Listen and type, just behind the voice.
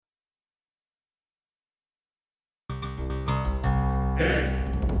East,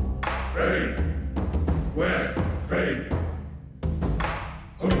 train, west, train.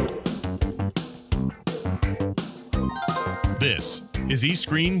 This is East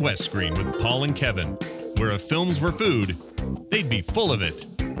Screen, West Screen with Paul and Kevin, where if films were food, they'd be full of it.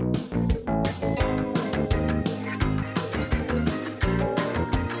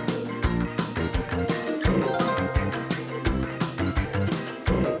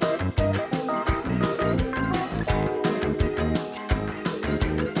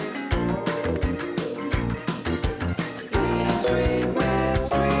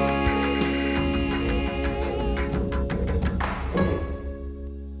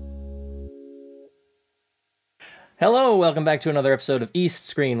 Hello, welcome back to another episode of East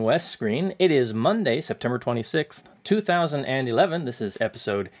Screen, West Screen. It is Monday, September 26th, 2011. This is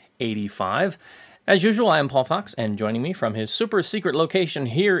episode 85. As usual, I am Paul Fox, and joining me from his super secret location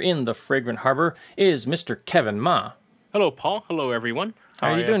here in the Fragrant Harbor is Mr. Kevin Ma. Hello, Paul. Hello, everyone.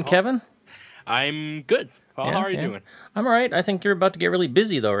 How are you doing, Paul? Kevin? I'm good. Paul, how are you doing? I'm all right. I think you're about to get really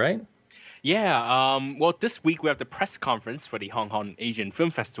busy, though, right? Yeah. Well, this week we have the press conference for the Hong Kong Asian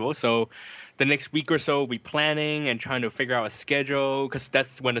Film Festival. So the next week or so, we'll be planning and trying to figure out a schedule, because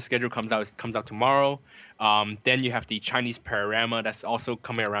that's when the schedule comes out. It comes out tomorrow. Then you have the Chinese Panorama that's also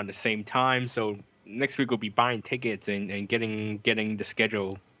coming around the same time. So next week we'll be buying tickets and getting the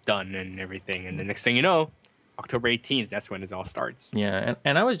schedule done and everything. And the next thing you know, October 18th, that's when it all starts. Yeah,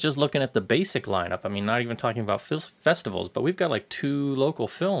 and I was just looking at the basic lineup. I mean, not even talking about festivals, but we've got like 2 local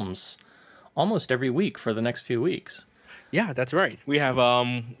films almost every week for the next few weeks. Yeah, that's right. We have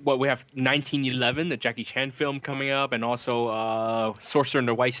we have 1911, the Jackie Chan film coming up, and also Sorcerer and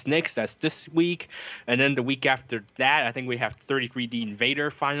the White Snakes. That's this week, and then the week after that, I think we have 33D Invader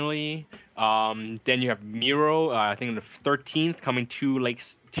finally. Then you have Miro. I think on the 13th, coming two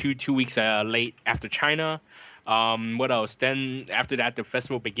weeks late after China. What else? Then after that, the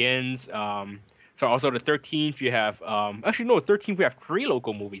festival begins. So also the 13th, you have actually no, 13th we have 3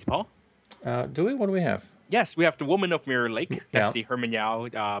 local movies, Paul. Do we? What do we have? Yes, we have The Woman of Mirror Lake. That's the Herman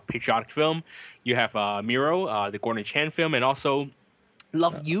Yao patriotic film. You have Miro, the Gordon Chan film, and also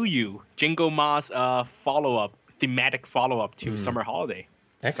Love You, Jingo Ma's thematic follow-up to Summer Holiday.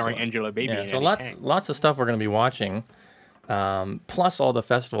 Excellent. Starring Angela Baby. Yeah, so lots of stuff we're going to be watching, plus all the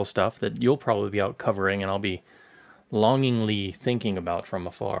festival stuff that you'll probably be out covering, and I'll be longingly thinking about from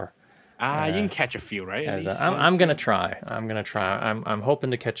afar. You can catch a few, right? I'm going to try. I'm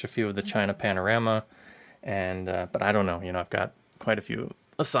hoping to catch a few of the China Panorama, and but I don't know. You know, I've got quite a few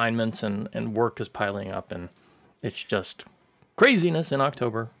assignments, and work is piling up, and it's just craziness in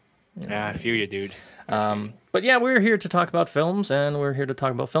October. Yeah, I feel you, dude. But yeah, we're here to talk about films, and we're here to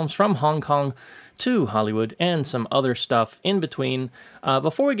talk about films from Hong Kong to Hollywood and some other stuff in between.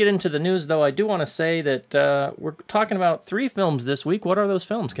 Before we get into the news, though, I do want to say that we're talking about 3 films this week. What are those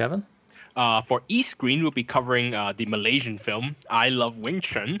films, Kevin? For East Screen, we'll be covering the Malaysian film, I Love Wing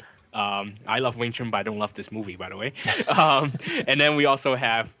Chun. I love Wing Chun, but I don't love this movie, by the way. And then we also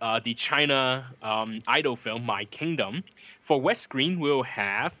have the China idol film, My Kingdom. For West Screen, we'll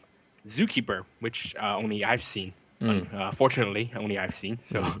have Zookeeper, which only I've seen. Fortunately, only I've seen.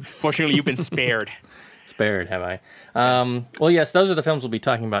 So fortunately, you've been spared. Spared, have I? Well, yes, those are the films we'll be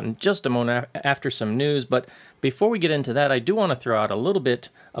talking about in just a moment after some news. But before we get into that, I do want to throw out a little bit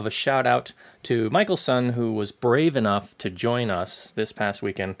of a shout out to Michael Sun, who was brave enough to join us this past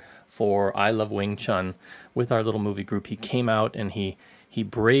weekend for I Love Wing Chun with our little movie group. He came out and he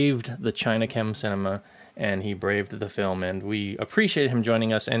braved the China Chem Cinema, and he braved the film, and we appreciate him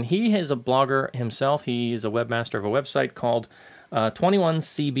joining us. And he is a blogger himself. He is a webmaster of a website called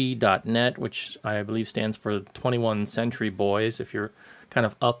 21cb.net, which I believe stands for 21 Century Boys, if you're kind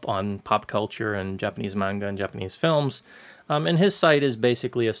of up on pop culture and Japanese manga and Japanese films. And his site is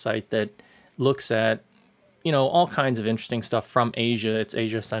basically a site that looks at, you know, all kinds of interesting stuff from Asia. It's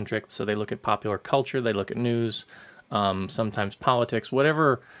Asia-centric, so they look at popular culture, they look at news, sometimes politics,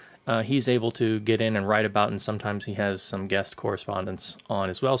 whatever he's able to get in and write about, and sometimes he has some guest correspondence on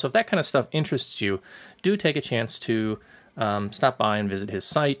as well. So if that kind of stuff interests you, do take a chance to stop by and visit his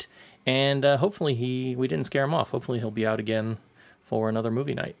site, and hopefully we didn't scare him off. Hopefully he'll be out again for another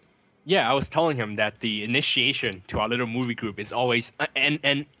movie night. Yeah, I was telling him that the initiation to our little movie group is always,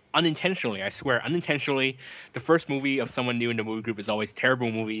 and unintentionally, I swear, unintentionally, the first movie of someone new in the movie group is always terrible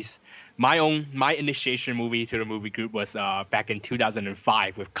movies. My initiation movie to the movie group was back in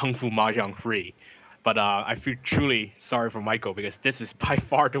 2005 with Kung Fu Mahjong 3. But I feel truly sorry for Michael, because this is by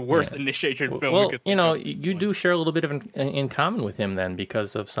far the worst initiation film. Well, you know, you do share a little bit of in common with him then,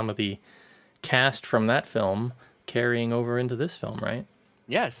 because of some of the cast from that film carrying over into this film, right?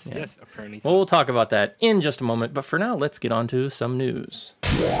 Yes, yes, apparently so. Well, we'll talk about that in just a moment. But for now, let's get on to some news.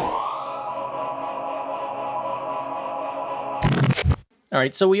 All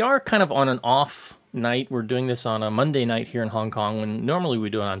right, so we are kind of on an off night. We're doing this on a Monday night here in Hong Kong when normally we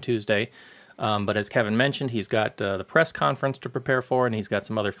do it on Tuesday. But as Kevin mentioned, he's got the press conference to prepare for, and he's got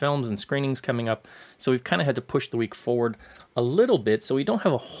some other films and screenings coming up. So we've kind of had to push the week forward a little bit, so we don't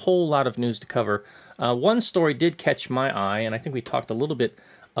have a whole lot of news to cover. One story did catch my eye, and I think we talked a little bit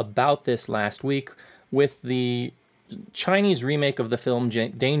about this last week with the Chinese remake of the film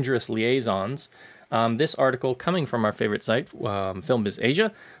Dangerous Liaisons. This article coming from our favorite site, Film Biz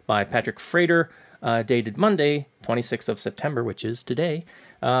Asia, by Patrick Frater, dated Monday, 26th of September, which is today.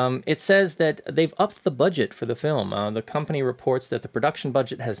 It says that they've upped the budget for the film. The company reports that the production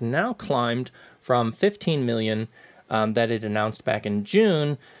budget has now climbed from 15 million that it announced back in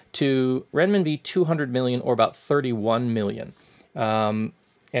June to renminbi 200 million, or about 31 million. And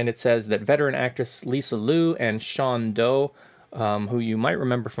it says that veteran actress Lisa Liu and Sean Doe, who you might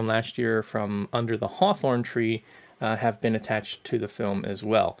remember from last year from Under the Hawthorn Tree, have been attached to the film as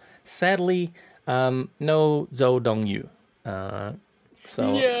well. Sadly, no Zhou Dongyu.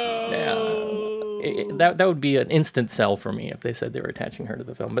 That would be an instant sell for me if they said they were attaching her to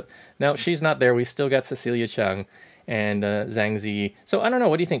the film. But no, she's not there. We still got Cecilia Cheung and Zhang Zi. So I don't know.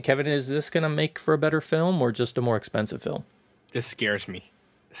 What do you think, Kevin? Is this going to make for a better film or just a more expensive film? This scares me.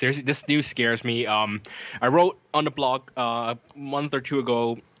 Seriously, this news scares me. I wrote on the blog a month or two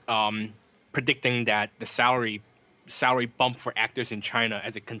ago predicting that the salary bump for actors in China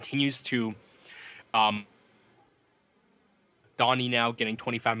as it continues to Donnie now getting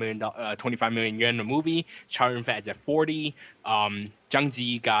 25 million yuan a movie. Chow Yun-fat is at 40. Zhang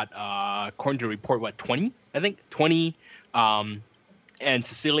Zi got, according to the report, 20? I think 20. And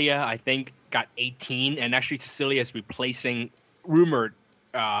Cecilia, I think, got 18. And actually, Cecilia is replacing, rumored,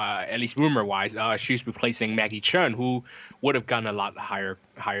 at least rumor-wise, she's replacing Maggie Cheung, who would have gotten a lot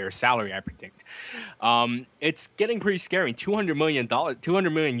higher salary, I predict. It's getting pretty scary. $200 million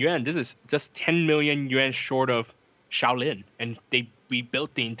yuan. This is just 10 million yuan short of Shaolin, and they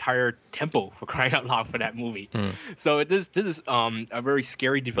rebuilt the entire temple, for crying out loud, for that movie. So this is a very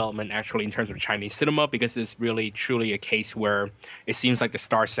scary development actually in terms of Chinese cinema, because it's really truly a case where it seems like the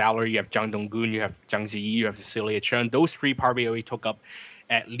star salary, you have Zhang Donggun, you have Zhang Ziyi, you have Cecilia Cheung, those three probably already took up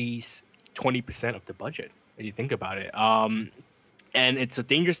at least 20% of the budget, if you think about it. And it's a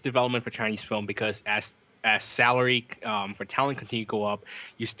dangerous development for Chinese film, because as salary for talent continue to go up,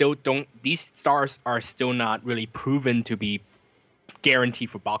 you still don't. These stars are still not really proven to be guaranteed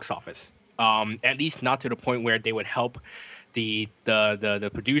for box office. At least not to the point where they would help the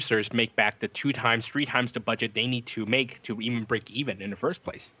producers make back the 2 times, 3 times the budget they need to make to even break even in the first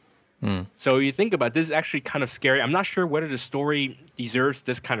place. So you think about this is actually kind of scary. I'm not sure whether the story deserves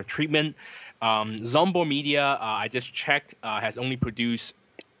this kind of treatment. Zombo Media, I just checked, has only produced,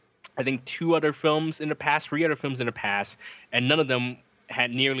 I think, 3 other films in the past, and none of them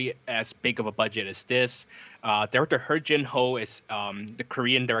had nearly as big of a budget as this. Director He Jin-ho is the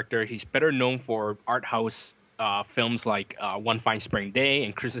Korean director. He's better known for art house films like One Fine Spring Day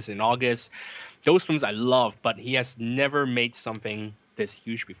and Christmas in August. Those films I love, but he has never made something this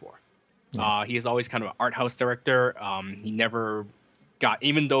huge before. He is always kind of an art house director. He never got,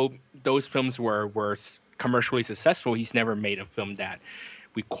 even though those films were commercially successful, he's never made a film that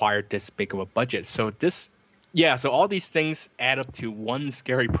required this big of a budget. So so all these things add up to one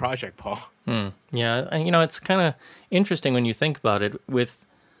scary project, Paul. Yeah, and it's kind of interesting when you think about it, with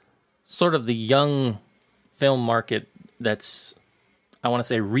sort of the young film market that's, I want to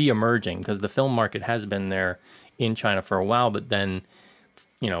say, re-emerging, because the film market has been there in China for a while, but then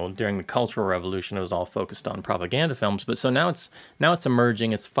during the Cultural Revolution, it was all focused on propaganda films. But so now it's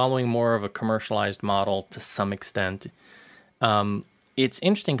emerging. It's following more of a commercialized model to some extent. It's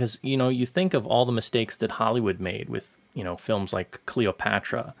interesting because, you think of all the mistakes that Hollywood made with, films like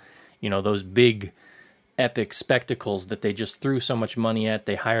Cleopatra, those big epic spectacles that they just threw so much money at.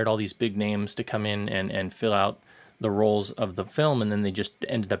 They hired all these big names to come in and fill out the roles of the film, and then they just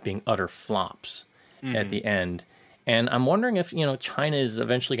ended up being utter flops at the end. And I'm wondering if, China is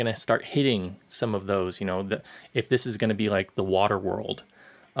eventually going to start hitting some of those, if this is going to be like the Waterworld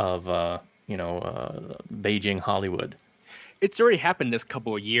of, Beijing Hollywood. It's already happened this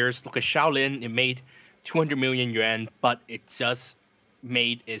couple of years. Look at Shaolin. It made 200 million yuan, but it just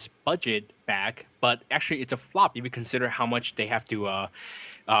made its budget back. But actually, it's a flop if you consider how much they have to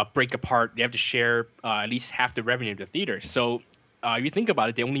break apart. They have to share at least half the revenue to the theaters. So if you think about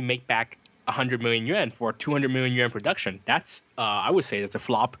it, they only make back 100 million yuan for 200 million yuan production. That's I would say that's a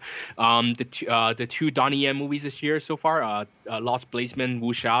flop. The two Donnie Yen movies this year so far, Lost Blazeman,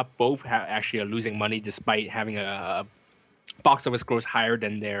 Wuxia, both actually are losing money despite having a box office gross higher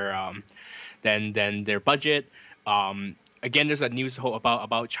than their budget. Again, there's a news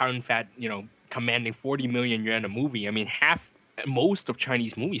about Chow Yun-fat, commanding 40 million yuan a movie. I mean, most of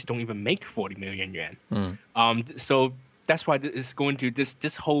Chinese movies don't even make 40 million yuan. So that's why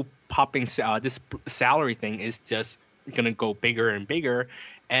this whole popping this salary thing is just gonna go bigger and bigger,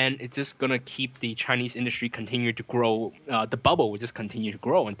 and it's just gonna keep the Chinese industry continue to grow. The bubble will just continue to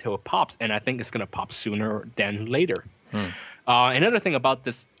grow until it pops, and I think it's gonna pop sooner than later. Another thing about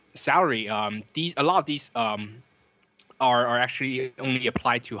this salary, a lot of these are actually only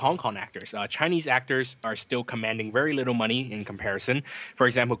applied to Hong Kong actors. Chinese actors are still commanding very little money in comparison. For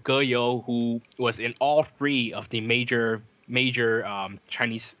example, Ge You, who was in all three of the major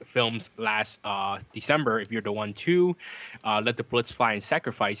Chinese films last December, If You're the One Too, Let the Bullets Fly, and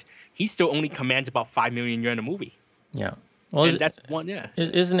Sacrifice, he still only commands about 5 million yuan a movie. Yeah. Well, that's one, yeah.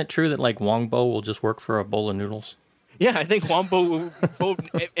 Isn't it true that like Wang Bo will just work for a bowl of noodles? Yeah, I think Wang Bo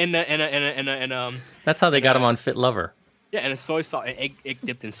and that's how they got him on Fit Lover. Yeah, and a soy sauce, egg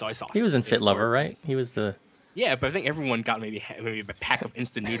dipped in soy sauce. He was in Fit Lover, right? He was the... Yeah, but I think everyone got maybe a pack of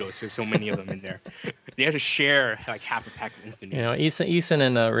instant noodles. There's so many of them in there. They had to share like half a pack of instant noodles. Eason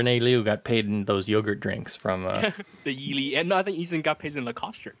and Renee Liu got paid in those yogurt drinks from... the Yili. And no, I think Eason got paid in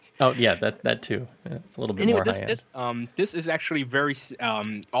Lacoste shirts. Oh, yeah, that too. Yeah, it's a little bit more high-end. This is actually very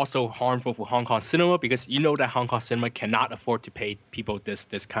also harmful for Hong Kong cinema, because you know that Hong Kong cinema cannot afford to pay people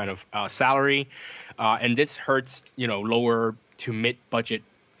this kind of salary. And this hurts, lower to mid-budget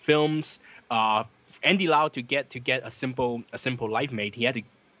films. Andy Lau to get a simple life made, he had to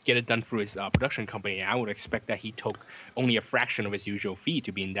get it done through his production company. And I would expect that he took only a fraction of his usual fee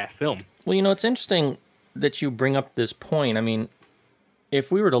to be in that film. Well, it's interesting that you bring up this point. I mean,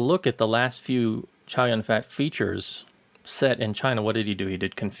 if we were to look at the last few Chow Yun-fat features set in China, what did he do? He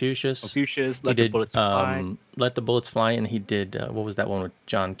did Confucius, Let the Bullets Fly. Let the Bullets Fly, and he did, what was that one with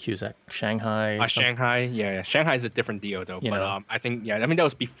John Cusack? Shanghai? Shanghai, yeah. Shanghai is a different deal, though. But I think, that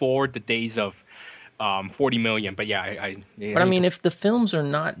was before the days of 40 million, but yeah, But I mean, if the films are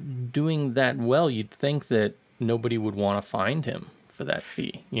not doing that well, you'd think that nobody would want to find him for that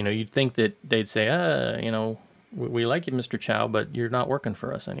fee. You'd think that they'd say, we like you, Mr. Chow, but you're not working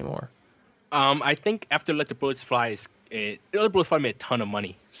for us anymore. I think after Let the Bullets Fly, Let the Bullets Fly made a ton of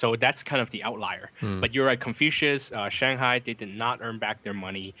money, so that's kind of the outlier. But you're right, Confucius, Shanghai, they did not earn back their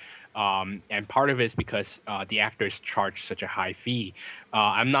money. And part of it is because the actors charge such a high fee.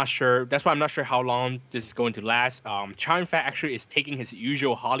 I'm not sure. That's why I'm not sure how long this is going to last. Chow Yun-fat actually is taking his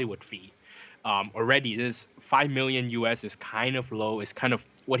usual Hollywood fee already. This 5 million US is kind of low. It's kind of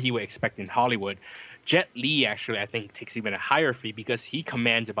what he would expect in Hollywood. Jet Li actually, I think, takes even a higher fee because he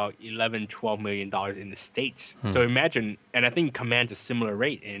commands about $11-12 million in the States. So imagine, and I think he commands a similar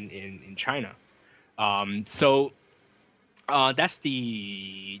rate in China. So that's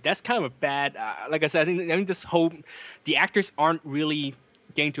kind of a bad. Like I said, I think the actors aren't really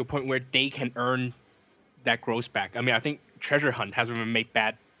getting to a point where they can earn that gross back. I mean, I think Treasure Hunt hasn't even make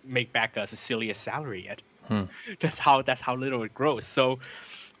back Cecilia's salary yet. That's how little it grows. So,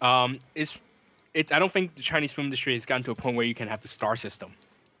 I don't think the Chinese film industry has gotten to a point where you can have the star system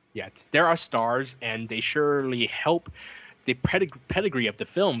yet. There are stars, and they surely help the pedigree of the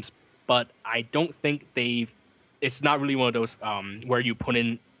films, but I don't think it's not really one of those where you put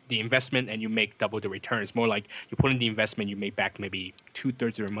in the investment and you make double the return. It's more like you put in the investment, you make back maybe 2/3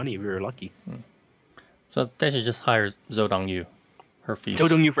 of your money if you're lucky. So they should just hire Zhou Dongyu. Her fees Zhou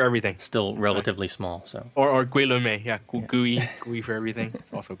Dongyu for everything. Still that's relatively small. So or Gui Lunmei, yeah, Gui for everything.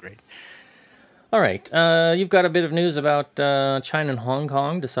 It's also great. All right, you've got a bit of news about China and Hong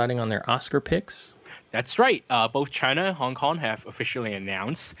Kong deciding on their Oscar picks. That's right. Both China and Hong Kong have officially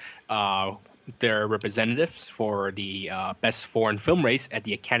announced their representatives for the Best Foreign Film race at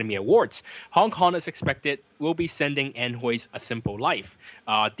the Academy Awards. Hong Kong, as expected, will be sending Anne Hui's A Simple Life.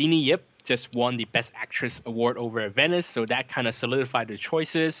 Dini Yip just won the Best Actress award over at Venice, so that kind of solidified the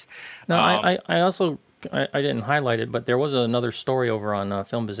choices. Now, I also didn't highlight it, but there was another story over on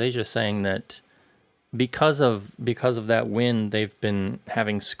Film Biz Asia saying that because of that win, they've been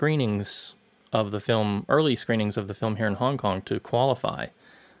having screenings of the film, early screenings of the film here in Hong Kong to qualify.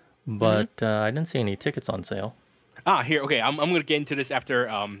 But I didn't see any tickets on sale. Here, okay. I'm going to get into this after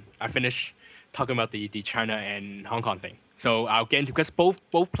I finish talking about the China and Hong Kong thing. So I'll get into, because both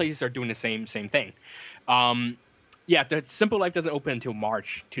places are doing the same thing. Yeah, the Simple Life doesn't open until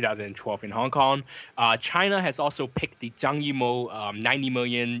March 2012 in Hong Kong. China has also picked the Zhang Yimou $90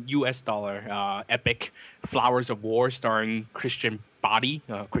 million epic Flowers of War starring Christian Bale.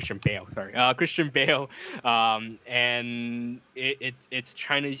 And it's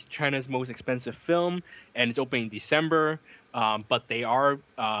China's most expensive film, and it's opening in December. But they are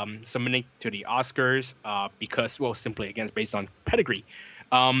submitting to the Oscars because, well, simply again, it's based on pedigree.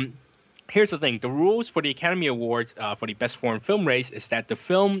 Here's the thing. The rules for the Academy Awards for the Best Foreign Film race is that the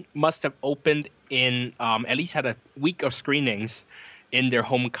film must have opened in at least had a week of screenings in their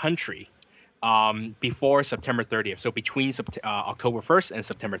home country before September 30th. So between October 1st and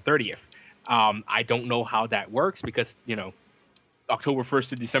September 30th. I don't know how that works because, October 1st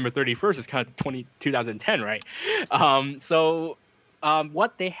to December 31st is kind of 2010, right?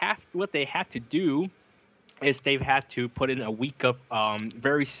 What they had to do is they've had to put in a week of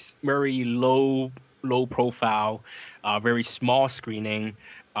very very low profile, very small screening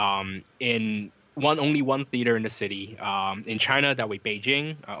in only one theater in the city. In China, that way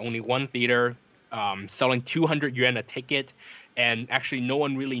Beijing, only one theater, selling 200 yuan a ticket, and actually no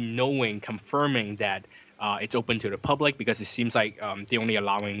one really confirming that it's open to the public because it seems like they're only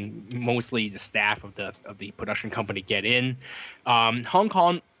allowing mostly the staff of the production company get in. Hong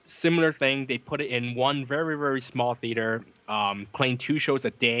Kong, similar thing. They put it in one very, very small theater, playing 2 shows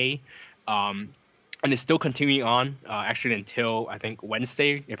a day, and it's still continuing on actually until I think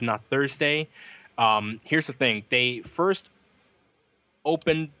Wednesday, if not Thursday. Here's the thing: they first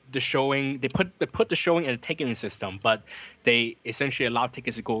opened the showing. They put the showing in a ticketing system, but they essentially allowed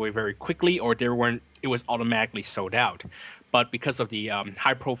tickets to go away very quickly, or it was automatically sold out. But because of the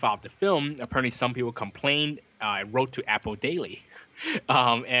high profile of the film, apparently some people complained and wrote to Apple Daily.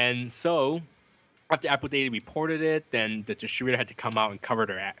 And so after Apple Daily reported it, then the distributor had to come out and cover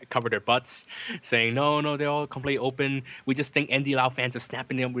their butts, saying, no, they're all completely open. We just think Andy Lau fans are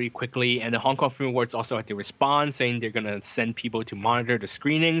snapping them really quickly. And the Hong Kong Film Awards also had to respond, saying they're going to send people to monitor the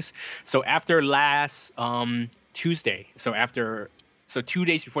screenings. So after last Tuesday, so 2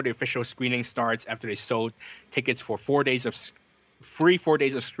 days before the official screening starts, after they sold tickets for 4 days of free 4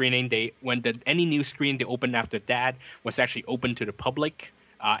 days of screening, any new screen they opened after that was actually open to the public.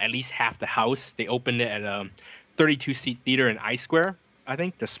 At least half the house. They opened it at a 32-seat theater in I Square, I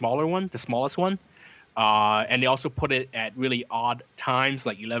think, the smallest one. And they also put it at really odd times,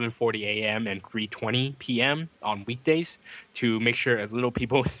 like 11:40 a.m. and 3:20 p.m. on weekdays, to make sure as little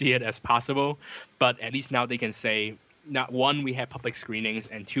people see it as possible. But at least now they can say, not one, we have public screenings,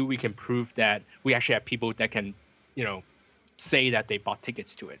 and 2, we can prove that we actually have people that can, say that they bought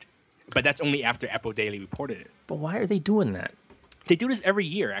tickets to it. But that's only after Apple Daily reported it. But why are they doing that? They do this every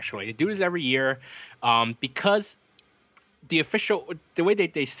year, actually. They do this every year because the way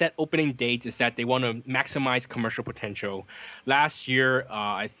they set opening dates is that they want to maximize commercial potential. Last year,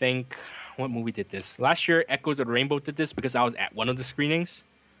 I think, what movie did this? Last year, Echoes of the Rainbow did this because I was at one of the screenings.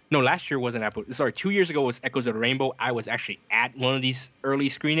 No, last year wasn't Apple. Sorry, 2 years ago was Echoes of the Rainbow. I was actually at one of these early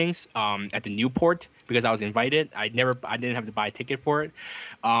screenings at the Newport because I was invited. I didn't have to buy a ticket for it.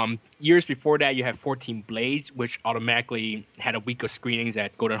 Years before that, you had 14 Blades, which automatically had a week of screenings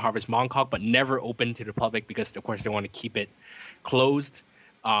at Golden Harvest Mongkok, but never opened to the public because, of course, they want to keep it closed.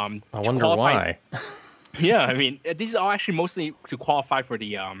 I wonder why. Yeah, I mean, these are actually mostly to qualify for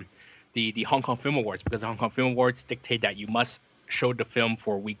the Hong Kong Film Awards, because the Hong Kong Film Awards dictate that you must show the film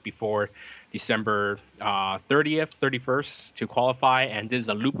for a week before December 30th, 31st to qualify. And this is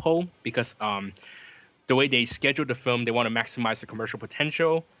a loophole because the way they schedule the film, they want to maximize the commercial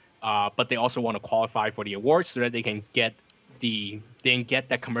potential, but they also want to qualify for the awards so that they can get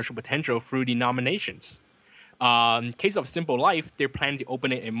that commercial potential through the nominations. Case of Simple Life, they're planning to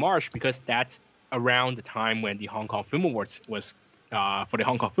open it in March because that's around the time when the Hong Kong Film Awards was for the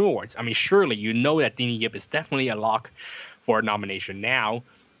Hong Kong Film Awards. I mean, surely that Dini Yip is definitely a lock for a nomination now,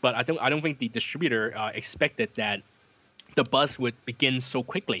 but I don't think the distributor expected that the buzz would begin so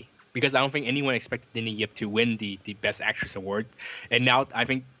quickly, because I don't think anyone expected Dini Yip to win the Best Actress award, and now I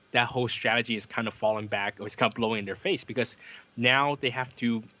think that whole strategy is kind of falling back, or it's kind of blowing in their face, because now they have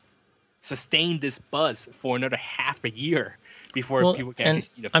to sustain this buzz for another half a year before people can actually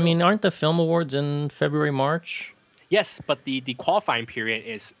see the film. I mean, aren't the film awards in February, March? Yes, but the qualifying period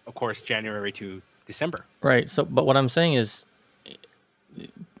is, of course, January to December. Right. So, but what I'm saying is,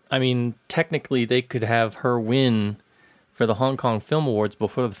 I mean, technically they could have her win for the Hong Kong Film Awards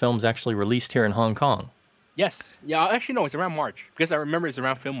before the film's actually released here in Hong Kong. Yes. Yeah, actually, no, it's around March, because I remember it's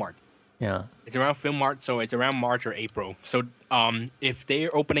around Film Mart. Yeah. It's around Film Mart, so it's around March or April. So if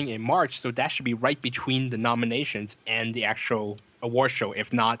they're opening in March, so that should be right between the nominations and the actual award show,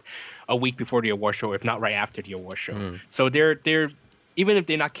 if not a week before the award show, if not right after the award show. So they're even if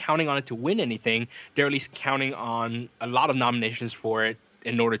they're not counting on it to win anything, they're at least counting on a lot of nominations for it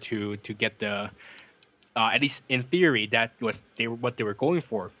in order to get the at least in theory that was what they were going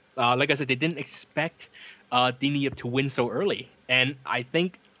for. Like I said, they didn't expect Disney to win so early, and I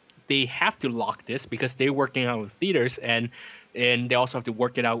think they have to lock this because they're working out with theaters, and they also have to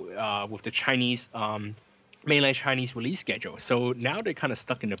work it out with the Chinese mainland Chinese release schedule. So now they're kind of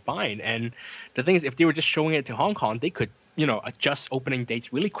stuck in a bind. And the thing is, if they were just showing it to Hong Kong, they could adjust opening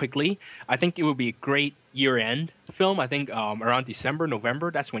dates really quickly. I think it would be a great year-end film. I think around December,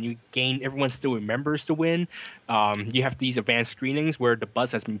 November, that's when everyone still remembers the win. You have these advanced screenings where the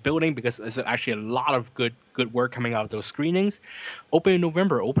buzz has been building because there's actually a lot of good work coming out of those screenings. Open in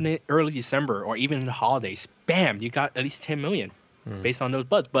November, open it early December, or even in the holidays. Bam, you got at least 10 million based on those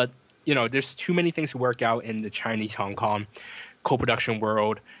buzz. But, there's too many things to work out in the Chinese-Hong Kong co-production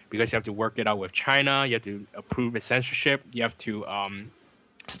world because you have to work it out with China. You have to approve the censorship. You have to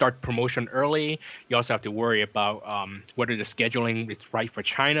start promotion early. You also have to worry about whether the scheduling is right for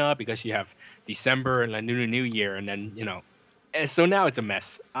China because you have December and then Lunar New Year, and then and so now it's a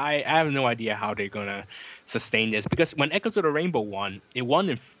mess. I have no idea how they're gonna sustain this because when Echoes of the Rainbow won, it won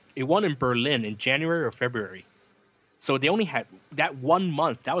in Berlin in January or February. So they only had that 1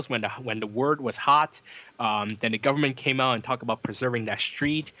 month. That was when the word was hot. Then the government came out and talked about preserving that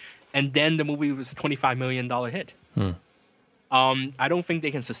street, and then the movie was a $25 million hit. I don't think they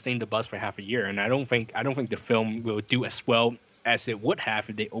can sustain the buzz for half a year, and I don't think the film will do as well as it would have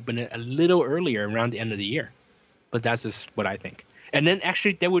if they opened it a little earlier around the end of the year. But that's just what I think. And then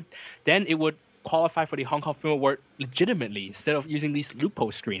actually it would qualify for the Hong Kong Film Award legitimately instead of using these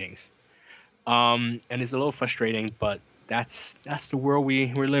loophole screenings. And it's a little frustrating, but that's the world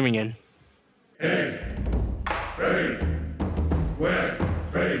we're living in. East, trade, west,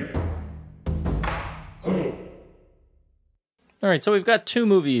 trade. Ho. All right, so we've got 2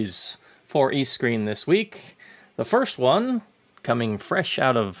 movies for East Screen this week. The first one coming fresh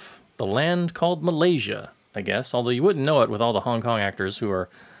out of the land called Malaysia, I guess, although you wouldn't know it with all the Hong Kong actors who are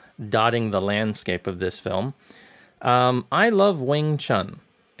dotting the landscape of this film. I love Wing Chun,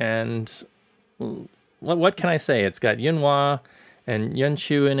 and what can I say? It's got Yuen Wah and Yun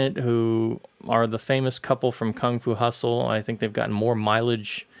Chu in it, who are the famous couple from Kung Fu Hustle. I think they've gotten more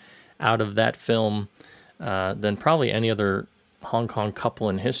mileage out of that film than probably any other Hong Kong couple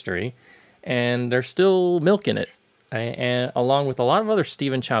in history, and they're still milking it, and along with a lot of other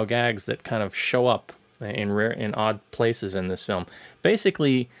Stephen Chow gags that kind of show up in odd places in this film.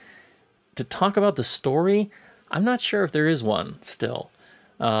 Basically, to talk about the story, I'm not sure if there is one still.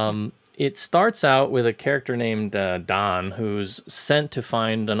 It starts out with a character named Don, who's sent to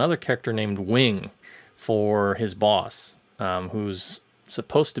find another character named Wing for his boss, who's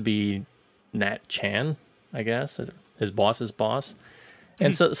supposed to be Nat Chan, I guess, his boss's boss.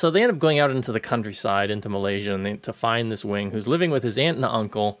 And so they end up going out into the countryside, into Malaysia, and to find this Wing, who's living with his aunt and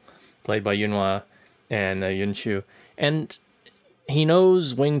uncle, played by Yuen Wah and Yun Chu. And he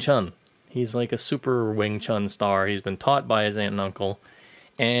knows Wing Chun. He's like a super Wing Chun star. He's been taught by his aunt and uncle.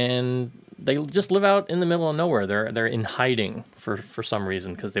 And they just live out in the middle of nowhere. They're in hiding for some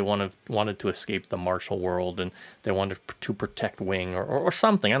reason because they wanted to escape the martial world, and they wanted to protect Wing or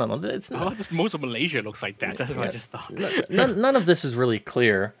something. I don't know. It's not, most of Malaysia looks like that. That's what I just thought. None of this is really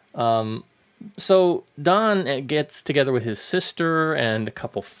clear. So Don gets together with his sister and a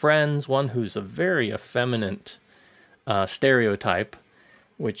couple friends. One who's a very effeminate stereotype,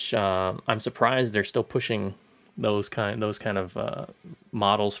 which I'm surprised they're still pushing those kind of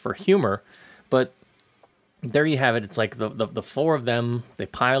models for humor. But there you have it. It's like the 4 of them, they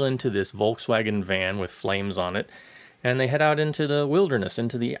pile into this Volkswagen van with flames on it, and they head out into the wilderness,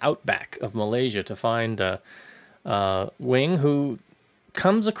 into the outback of Malaysia to find Wing, who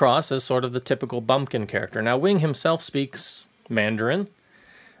comes across as sort of the typical bumpkin character. Now, Wing himself speaks Mandarin.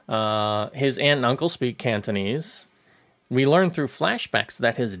 His aunt and uncle speak Cantonese. We learn through flashbacks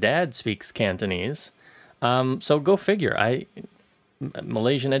that his dad speaks Cantonese. So go figure.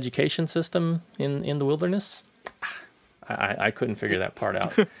 Malaysian education system in the wilderness. I couldn't figure that part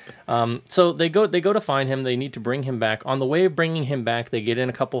out. So they go to find him. They need to bring him back. On the way of bringing him back, they get in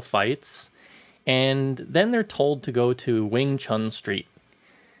a couple fights, and then they're told to go to Wing Chun Street,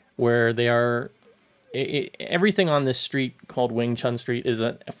 where they are. Everything on this street called Wing Chun Street is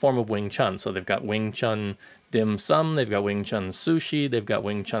a form of Wing Chun. So they've got Wing Chun dim sum, they've got Wing Chun sushi, they've got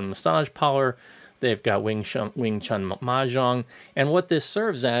Wing Chun massage parlor. They've got Wing Chun Mahjong, and what this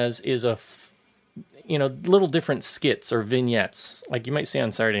serves as is little different skits or vignettes, like you might see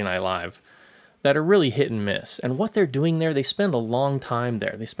on Saturday Night Live, that are really hit and miss. And what they're doing there, they spend a long time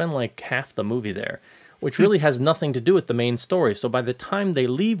there. They spend like half the movie there, which really has nothing to do with the main story. So by the time they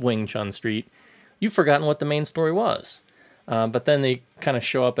leave Wing Chun Street, you've forgotten what the main story was. But then they kind of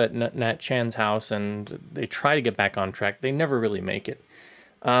show up at Nat Chan's house and they try to get back on track. They never really make it.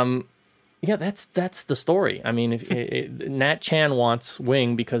 Yeah, that's the story. I mean, Nat Chan wants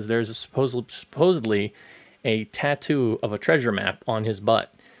Wing because there's supposedly a tattoo of a treasure map on his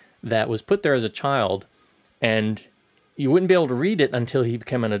butt that was put there as a child, and you wouldn't be able to read it until he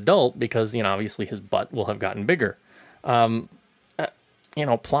became an adult because, obviously his butt will have gotten bigger. Plot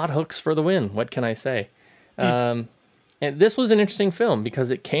hooks for the win. What can I say? And this was an interesting film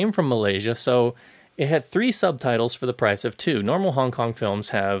because it came from Malaysia, so it had 3 subtitles for the price of 2. Normal Hong Kong films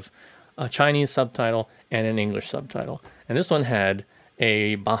have a Chinese subtitle and an English subtitle. And this one had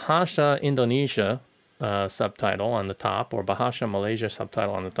a Bahasa Indonesia subtitle on the top, or Bahasa Malaysia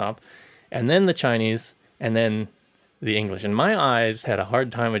subtitle on the top, and then the Chinese, and then the English. And my eyes had a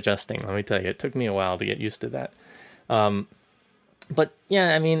hard time adjusting, let me tell you. It took me a while to get used to that. But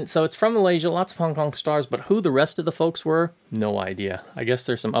yeah, I mean, so it's from Malaysia, lots of Hong Kong stars, but who the rest of the folks were, no idea. I guess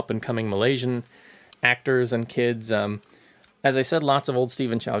there's some up-and-coming Malaysian actors and kids. As I said, lots of old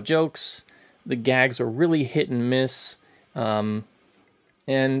Stephen Chow jokes. The gags were really hit and miss. And,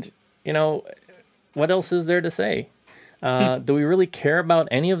 what else is there to say? Do we really care about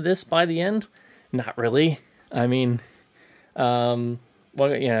any of this by the end? Not really. I mean,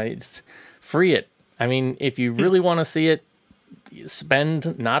 it's free it. I mean, if you really want to see it,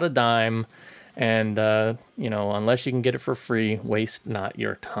 spend not a dime, and unless you can get it for free, waste not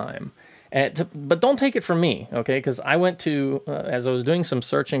your time. But don't take it from me, okay? Because I went to, as I was doing some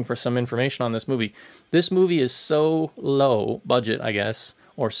searching for some information on this movie is so low budget, I guess,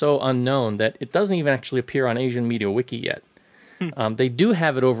 or so unknown that it doesn't even actually appear on Asian Media Wiki yet. They do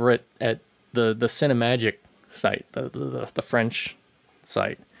have it over at the Cinemagic site, the French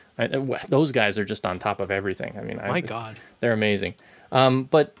site. Those guys are just on top of everything. I mean, my God, they're amazing.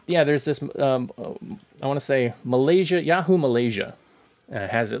 But yeah, there's this. I want to say Yahoo Malaysia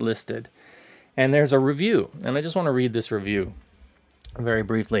has it listed, and there's a review, and I just want to read this review very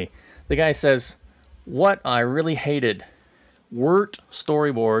briefly. The guy says, "What I really hated: wort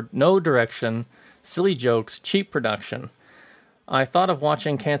storyboard, no direction, silly jokes, cheap production. I thought of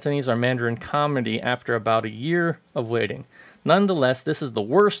watching Cantonese or Mandarin comedy after about a year of waiting. Nonetheless, this is the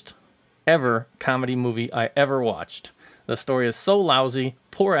worst ever comedy movie I ever watched. The story is so lousy,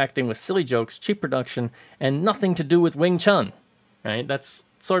 poor acting with silly jokes, cheap production, and nothing to do with Wing Chun." Right? That's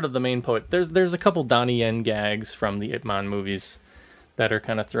sort of the main point. There's a couple Donnie Yen gags from the Ip Man movies that are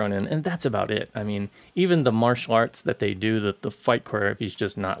kind of thrown in, and that's about it. I mean, even the martial arts that they do, the fight choreography is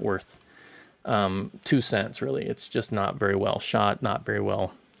just not worth 2 cents, really. It's just not very well shot, not very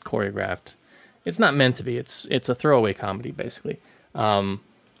well choreographed. It's not meant to be. It's a throwaway comedy, basically.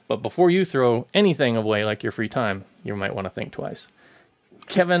 But before you throw anything away like your free time, you might want to think twice.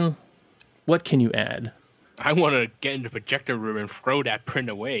 Kevin, what can you add? I want to get in the projector room and throw that print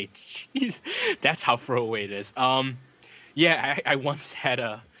away. Jeez, that's how throwaway it is. I once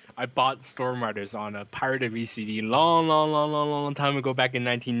I bought Storm Riders on a pirated VCD long time ago, back in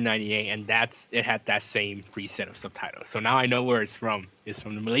 1998, and it had that same preset of subtitles. So now I know where it's from. It's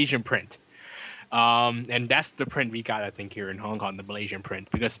from the Malaysian print. And that's the print we got, I think, here in Hong Kong, the Malaysian print,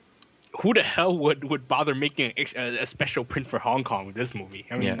 because who the hell would bother making a special print for Hong Kong with this movie?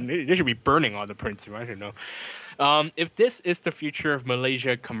 I mean, they should be burning all the prints, I don't know. If this is the future of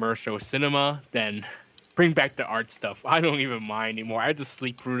Malaysia commercial cinema, then bring back the art stuff. I don't even mind anymore. I just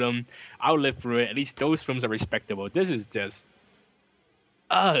sleep through them. I'll live through it. At least those films are respectable. This is just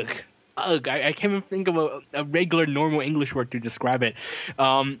ugh. I can't even think of a regular normal English word to describe it.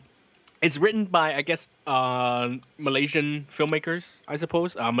 It's written by, I guess, Malaysian filmmakers, I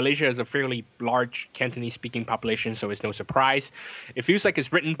suppose. Malaysia has a fairly large Cantonese-speaking population, so it's no surprise. It feels like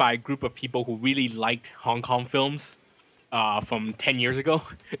it's written by a group of people who really liked Hong Kong films from 10 years ago,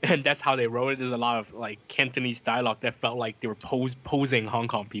 and that's how they wrote it. There's a lot of Cantonese dialogue that felt like they were posing Hong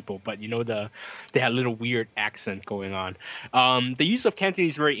Kong people, but they had a little weird accent going on. The use of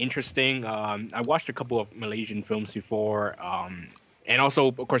Cantonese is very interesting. I watched a couple of Malaysian films before. And also,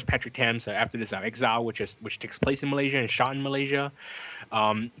 of course, Patrick Tam's After This Exile, which takes place in Malaysia and shot in Malaysia.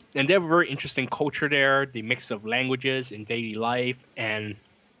 And they have a very interesting culture there, the mix of languages in daily life, and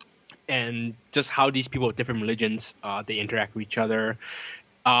just how these people of different religions, they interact with each other.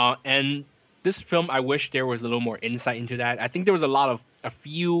 And this film, I wish there was a little more insight into that. I think there was a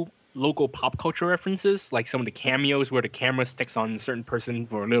few local pop culture references, like some of the cameos where the camera sticks on a certain person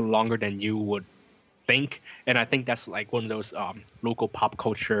for a little longer than you would think, and I think that's like one of those local pop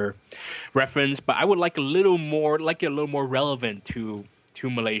culture reference. But I would like a little more, relevant to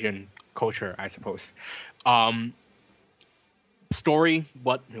Malaysian culture, I suppose. Story,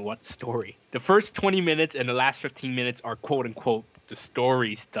 what story? The first 20 minutes and the last 15 minutes are quote unquote the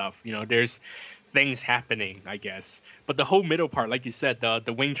story stuff. There's things happening, I guess. But the whole middle part, like you said,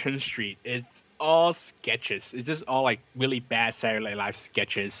 the Wing Chun Street is all sketches. It's just all like really bad Saturday Night Live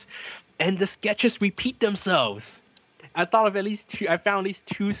sketches. And the sketches repeat themselves. I found at least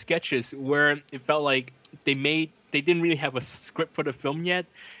two sketches where it felt like they didn't really have a script for the film yet,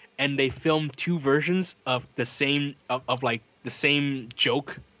 and they filmed two versions of the same the same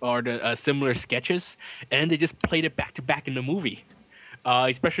joke or the similar sketches, and they just played it back to back in the movie.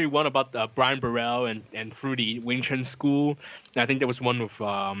 Especially one about Brian Burrell and Fruity Wing Chun School. I think there was one with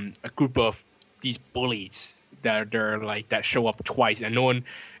a group of these bullies that show up twice, and no one,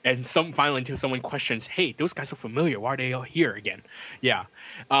 and finally until someone questions, "Hey, those guys are familiar. Why are they all here again?" Yeah.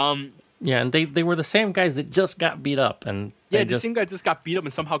 Yeah, and they were the same guys that just got beat up, and the same guy just got beat up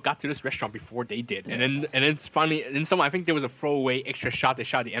and somehow got to this restaurant before they did, and then finally, I think there was a throwaway extra shot they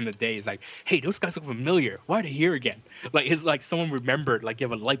shot at the end of the day. It's like, hey, those guys look familiar. Why are they here again? Like it's like someone remembered, like you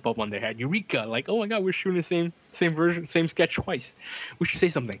have a light bulb on their head, eureka! Like, oh my god, we're shooting the same version, same sketch twice. We should say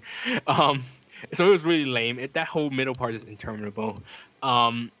something. So it was really lame. That whole middle part is interminable.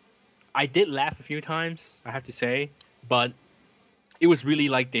 I did laugh a few times, I have to say, but it was really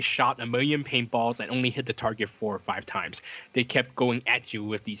like they shot a million paintballs and only hit the target 4 or 5 times. They kept going at you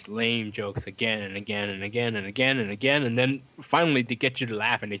with these lame jokes again and again and again and again and again, and then finally they get you to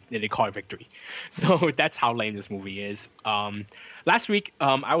laugh and they call it victory. So that's how lame this movie is. Last week,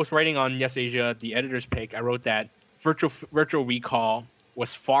 I was writing on Yes Asia, the editor's pick. I wrote that Virtual Recall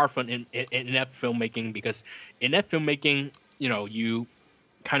was far from inept filmmaking, because inept filmmaking, you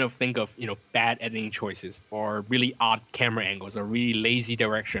kind of think of bad editing choices or really odd camera angles or really lazy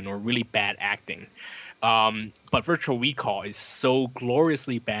direction or really bad acting, but Virtual Recall is so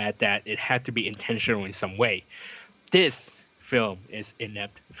gloriously bad that it had to be intentional in some way. This film is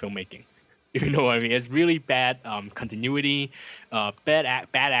inept filmmaking, if you know what I mean. It's really bad continuity, bad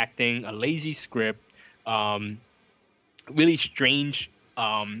acting, a lazy script, really strange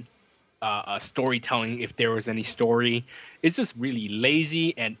storytelling, if there was any story. It's just really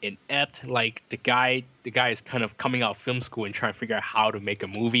lazy and inept. Like the guy is kind of coming out of film school and trying to figure out how to make a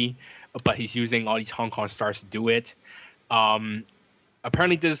movie, but he's using all these Hong Kong stars to do it.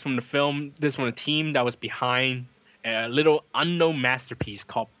 Apparently this is from the team that was behind a little unknown masterpiece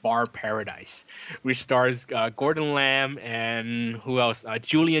called Bar Paradise, which stars Gordon Lam and who else?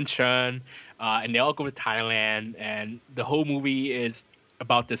 Julian Chen, and they all go to Thailand, and the whole movie is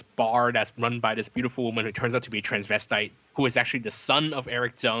about this bar that's run by this beautiful woman who turns out to be a transvestite, who is actually the son of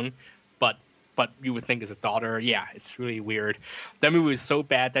Eric Tsung, but you would think is a daughter. Yeah, it's really weird. That movie was so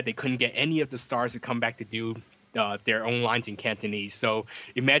bad that they couldn't get any of the stars to come back to do their own lines in Cantonese. So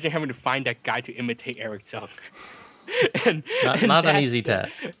imagine having to find that guy to imitate Eric Tsung. Not an easy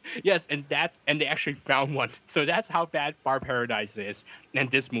task. Yes, and they actually found one. So that's how bad Bar Paradise is, and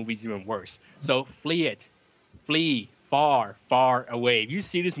this movie's even worse. So flee far, far away. If you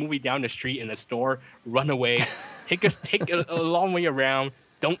see this movie down the street in a store, run away. Take a long way around.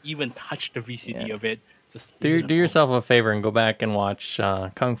 Don't even touch the VCD of it. Just do yourself a favor and go back and watch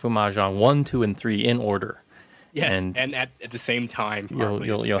Kung Fu Mahjong 1, 2, and 3 in order. Yes, and at the same time,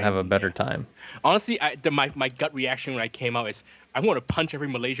 you'll have a better time. Honestly, my gut reaction when I came out is I want to punch every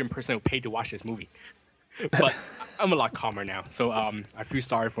Malaysian person who paid to watch this movie. But I'm a lot calmer now, so I feel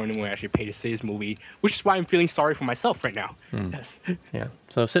sorry for anyone who actually paid to see this movie, which is why I'm feeling sorry for myself right now. Yes. Yeah.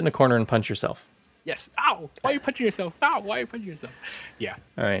 So sit in the corner and punch yourself. Yes. Ow! Why are you punching yourself? Ow! Why are you punching yourself? Yeah.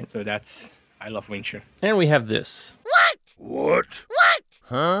 All right. So I love Wing Chun. And we have this. What?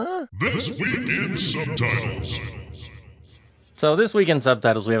 Huh? This Week in Subtitles. So this week in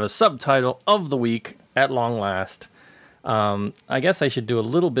subtitles, we have a subtitle of the week at long last. I guess I should do a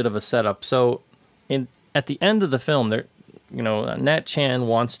little bit of a setup. So at the end of the film, Nat Chan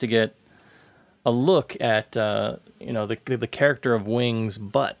wants to get a look at the character of Wing's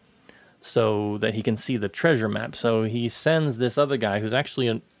butt, so that he can see the treasure map. So he sends this other guy, who's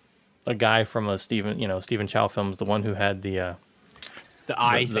actually a guy from a Stephen Chow films, the one who had the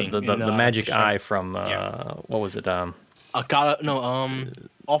eye thing, the magic eye from what was it? All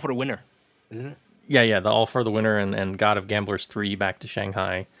for the Winner, isn't it? Yeah, the All for the Winner and God of Gamblers 3, Back to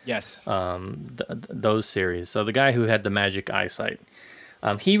Shanghai. Yes. Those series. So the guy who had the magic eyesight,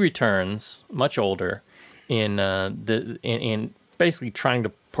 he returns much older in basically trying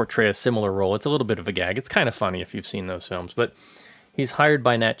to portray a similar role. It's a little bit of a gag. It's kind of funny if you've seen those films, but he's hired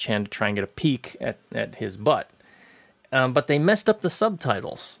by Nat Chan to try and get a peek at his butt. But they messed up the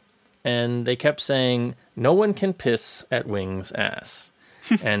subtitles, and they kept saying, "No one can piss at Wing's ass."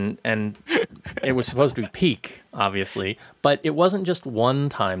 and it was supposed to be peak, obviously, but it wasn't just one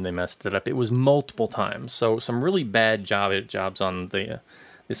time they messed it up. It was multiple times. So some really bad jobs on the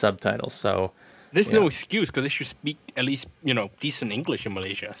subtitles. So there's no excuse, because they should speak at least, decent English in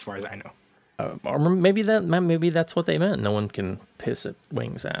Malaysia, as far as I know. Or maybe that's what they meant. No one can piss at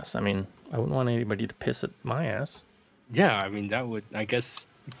Wing's ass. I mean, I wouldn't want anybody to piss at my ass. Yeah, I mean, that would, I guess,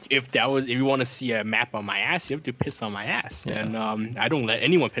 if you want to see a map on my ass, you have to piss on my ass. Yeah. And I don't let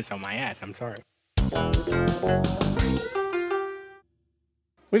anyone piss on my ass. I'm sorry.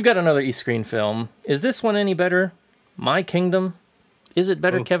 We've got another E-Screen film. Is this one any better? My Kingdom? Is it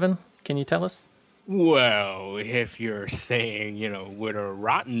better, Kevin? Can you tell us? Well, if you're saying, with a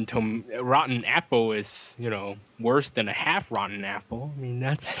rotten apple is, worse than a half-rotten apple, I mean,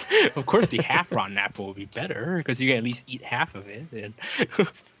 that's, of course, the half-rotten apple would be better, because you can at least eat half of it. And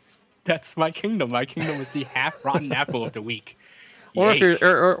that's My Kingdom. My Kingdom is the half-rotten apple of the week. Or if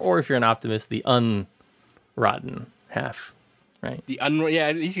you're an optimist, the unrotten half, right? At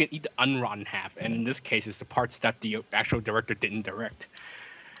least you can eat the unrotten half, and in this case, it's the parts that the actual director didn't direct.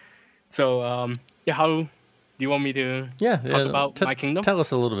 So, how do you want me to talk about My Kingdom? Tell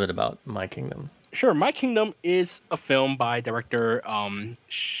us a little bit about My Kingdom. Sure. My Kingdom is a film by director Gao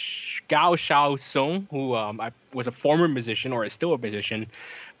Xiaosong, who was a former musician, or is still a musician,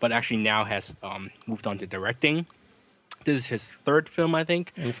 but actually now has moved on to directing. This is his third film, I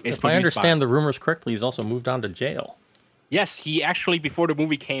think. If I understand the rumors correctly, he's also moved on to jail. Yes, he actually, before the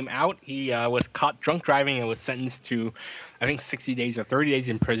movie came out, he was caught drunk driving and was sentenced to, I think, 60 days or 30 days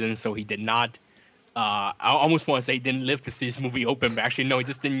in prison. So he did not, I almost want to say he didn't live to see his movie open. But actually, no, he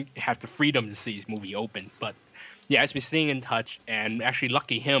just didn't have the freedom to see his movie open. But yeah, as we're staying in touch, and actually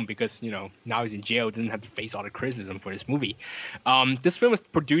lucky him, because, now he's in jail, doesn't have to face all the criticism for this movie. This film is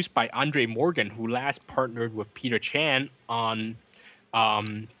produced by Andre Morgan, who last partnered with Peter Chan on,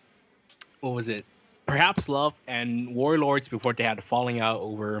 what was it? Perhaps Love and Warlords, before they had a falling out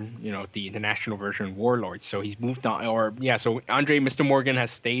over, the international version Warlords. So he's moved on, so Mr. Morgan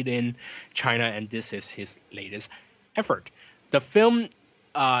has stayed in China, and this is his latest effort. The film,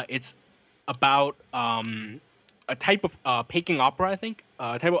 it's about a type of Peking opera, I think,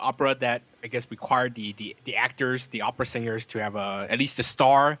 a type of opera that I guess required the actors, the opera singers, to have at least a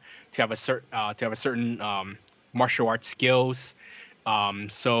star, to have a certain martial arts skills.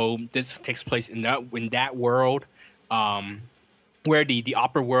 So this takes place in that world, where the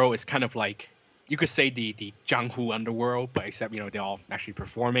opera world is kind of like, you could say the Jianghu underworld, but except they're all actually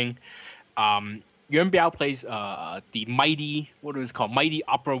performing. Yuan Biao plays the mighty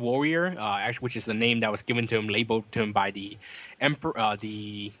opera warrior, which is the name that was given to him, labeled to him by the emperor,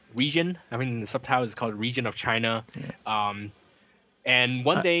 the region. I mean, the subtitle is called Region of China. Yeah. And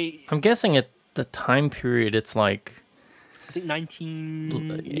one day, I'm guessing at the time period, it's like, I think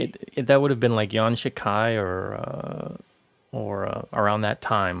 19. That would have been like Yuan Shikai or around that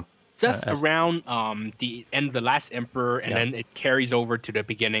time. Just around the end of the last emperor, and then it carries over to the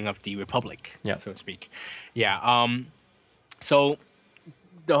beginning of the Republic, so to speak. Yeah. So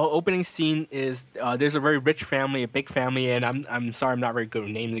the whole opening scene is there's a very rich family, a big family, and I'm sorry, I'm not very good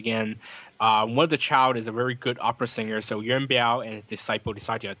with names again. One of the child is a very good opera singer, so Yuan Biao and his disciple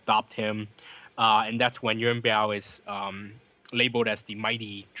decide to adopt him. And that's when Yuan Biao is labeled as the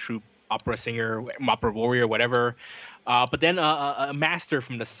mighty troop opera singer, opera warrior, whatever. But then a master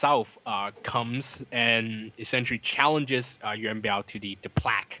from the south comes and essentially challenges Yuan Biao to the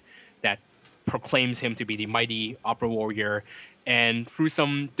plaque that proclaims him to be the mighty opera warrior. And through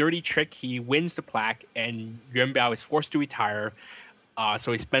some dirty trick, he wins the plaque, and Yuan Biao is forced to retire.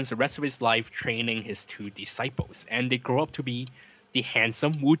 So he spends the rest of his life training his two disciples, and they grow up to be the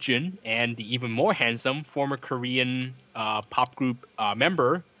handsome Wu Jun and the even more handsome former Korean pop group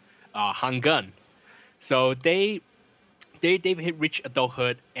member Han Gun. So they've reached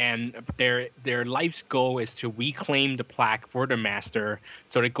adulthood, and their life's goal is to reclaim the plaque for their master.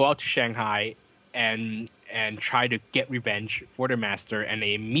 So they go out to Shanghai and try to get revenge for their master, and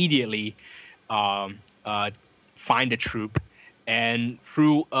they immediately find the troop. And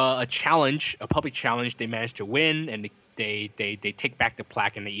through a public challenge, they manage to win, and they take back the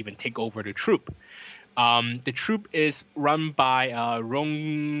plaque, and they even take over the troop. The troop is run by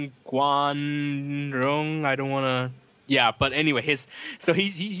Rong Guan. I don't want to. Yeah, but anyway,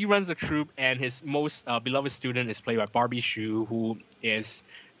 he runs the troop, and his most beloved student is played by Barbie Hsu, who is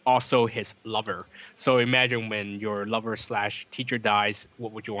also his lover. So imagine when your lover / teacher dies,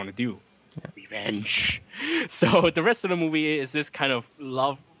 what would you want to do? Yeah. revenge. So the rest of the movie is this kind of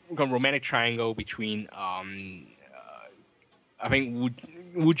romantic triangle between I think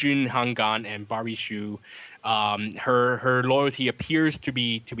Wu Jun, Han Gan, and Barbie Hsu. Her loyalty appears to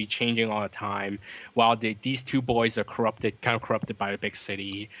be changing all the time, while these two boys are kind of corrupted by the big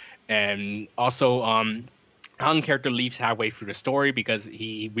city, and also Han character leaves halfway through the story because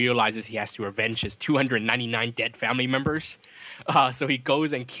he realizes he has to avenge his 299 dead family members. So he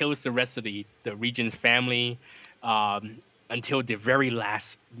goes and kills the rest of the region's family. Until the very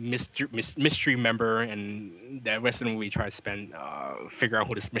last mystery member, and the rest of the movie try to figure out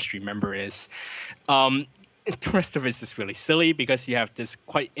who this mystery member is. The rest of it is just really silly because you have this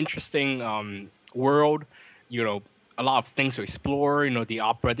quite interesting world, a lot of things to explore. The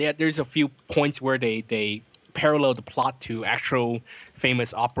opera. There's a few points where they parallel the plot to actual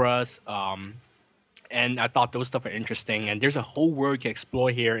famous operas. And I thought those stuff are interesting. And there's a whole world you can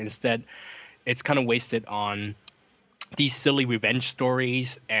explore here. Instead, it's kind of wasted on these silly revenge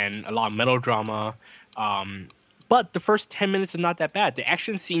stories and a lot of melodrama. But the first 10 minutes are not that bad. The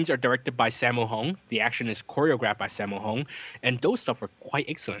action scenes are directed by Sammo Hung. The action is choreographed by Sammo Hung. And those stuff are quite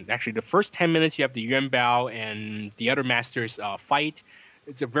excellent. Actually, the first 10 minutes, you have the Yuan Bao and the other masters fight.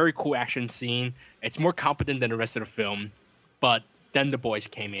 It's a very cool action scene. It's more competent than the rest of the film. But then the boys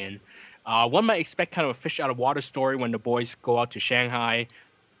came in. One might expect kind of a fish out of water story when the boys go out to Shanghai.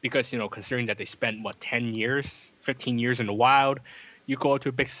 Because, considering that they spent, 10 years, 15 years in the wild, you go out to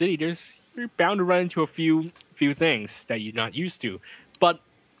a big city, you're bound to run into a few things that you're not used to. But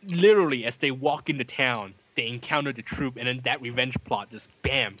literally, as they walk into town, they encounter the troop, and then that revenge plot just,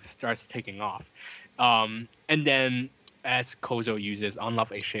 bam, starts taking off. And then, as Kozo uses on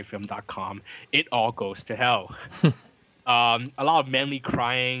loveHFilm.com, it all goes to hell. A lot of manly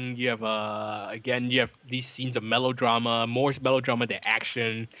crying. You have these scenes of melodrama, more melodrama than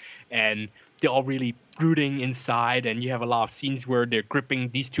action, and they're all really brooding inside. And you have a lot of scenes where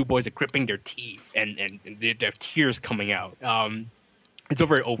these two boys are gripping their teeth, and they have tears coming out. It's all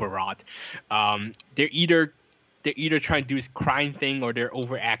very overwrought. They're either trying to do this crying thing, or they're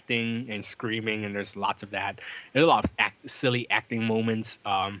overacting and screaming, and there's lots of that. There's a lot of silly acting moments,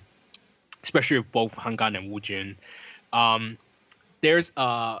 especially with both Han Gan and Wu Jun. There's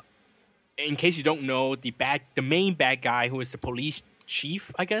in case you don't know, the main bad guy, who is the police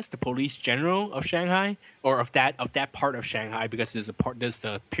chief, I guess, the police general of Shanghai, or of that part of Shanghai, because there's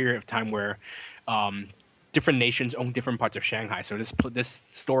the period of time where different nations own different parts of Shanghai. So this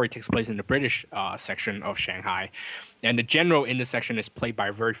story takes place in the British section of Shanghai, and the general in this section is played by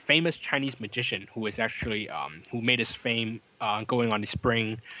a very famous Chinese magician who is actually who made his fame going on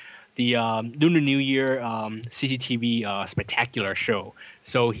the Lunar New Year CCTV spectacular show.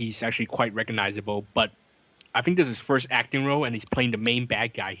 So he's actually quite recognizable, but I think this is his first acting role, and he's playing the main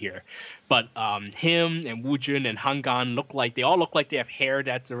bad guy here. But him and Wu Jun and Han Gan look like they have hair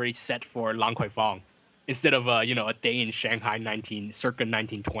that's already set for Lang Kuai-fong, instead of a day in Shanghai circa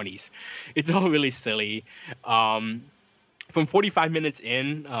 1920s. It's all really silly. From 45 minutes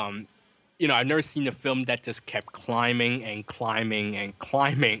in, I've never seen a film that just kept climbing and climbing and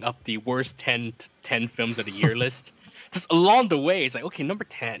climbing up the worst 10 films of the year list. Just along the way, it's like, okay, number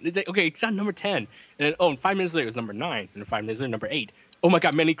 10. It's like, okay, it's not number 10. And then, 5 minutes later, it was number 9. And 5 minutes later, number 8. Oh my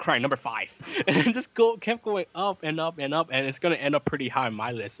God, Manly Crying, number 5. And then just kept going up and up and up. And it's going to end up pretty high on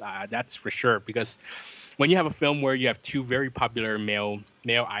my list. That's for sure. Because when you have a film where you have two very popular male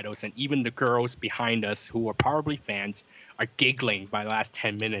idols, and even the girls behind us who are probably fans are giggling by the last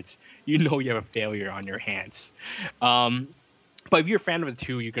 10 minutes, you have a failure on your hands. But if you're a fan of the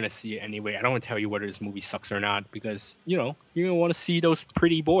two, you're going to see it anyway. I don't want to tell you whether this movie sucks or not, because, you're going to want to see those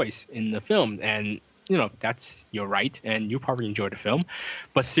pretty boys in the film. And, that's your right, and you'll probably enjoy the film.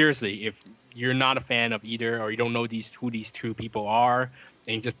 But seriously, if you're not a fan of either, or you don't know who these two people are,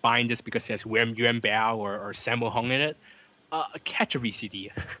 and you're just buying this because it has Yuan Bao or Sammo Hung in it, catch a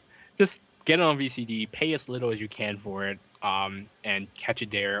VCD. Just get it on VCD, pay as little as you can for it, and catch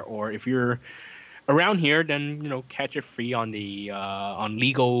it there. Or if you're around here, then catch it free on the on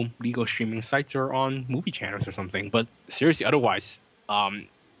legal streaming sites or on movie channels or something. But seriously, otherwise,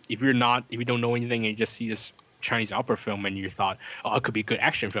 if you don't know anything and you just see this Chinese opera film and you thought, oh, it could be a good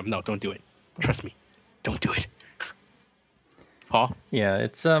action film, no, don't do it. Trust me, don't do it. Paul? Yeah,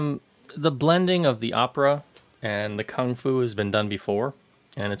 it's the blending of the opera and the kung fu has been done before,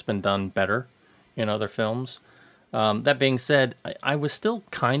 and it's been done better in other films. That being said, I was still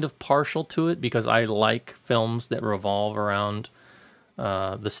kind of partial to it because I like films that revolve around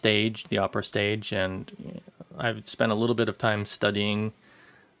the stage, the opera stage, and I've spent a little bit of time studying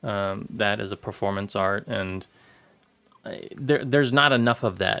that as a performance art. And there's not enough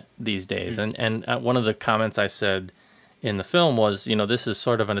of that these days. And one of the comments I said in the film was, this is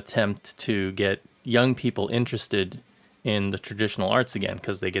sort of an attempt to get young people interested in the traditional arts again,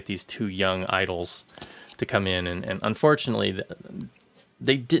 because they get these two young idols to come in, and unfortunately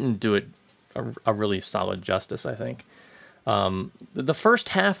they didn't do it a really solid justice, I think. The first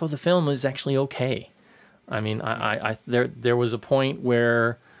half of the film is actually okay. I mean, there was a point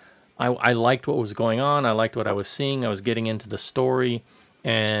where I liked what was going on. I liked what I was seeing. I was getting into the story.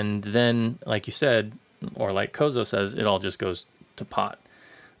 And then, like you said, or like Kozo says, it all just goes to pot.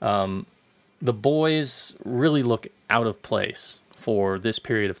 The boys really look out of place for this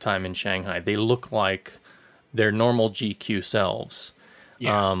period of time in Shanghai. They look like their normal GQ selves,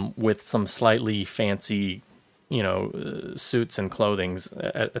 with some slightly fancy, suits and clothings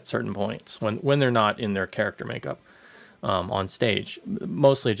at certain points when they're not in their character makeup on stage.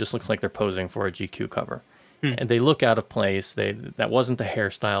 Mostly it just looks like they're posing for a GQ cover. And they look out of place. That wasn't the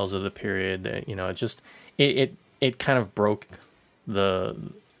hairstyles of the period. It kind of broke the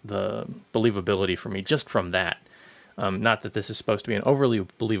believability for me just from that. Not that this is supposed to be an overly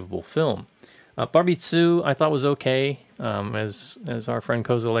believable film. Barbie Tsu I thought was okay. As our friend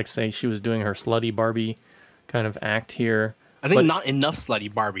Kozo likes to say, she was doing her slutty Barbie kind of act here. I think not enough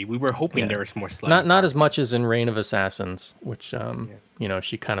slutty Barbie. We were hoping there was more slutty. Not as much as in Reign of Assassins, which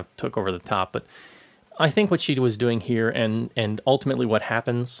she kind of took over the top. But I think what she was doing here, and ultimately what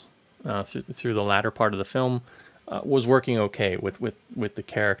happens through the latter part of the film, was working okay with the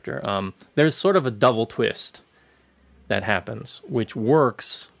character. There's sort of a double twist that happens, which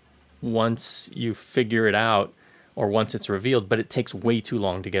works once you figure it out or once it's revealed, but it takes way too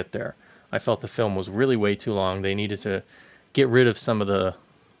long to get there. I felt the film was really way too long. They needed to get rid of some of the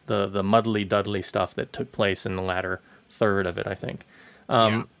muddly-duddly stuff that took place in the latter third of it, I think.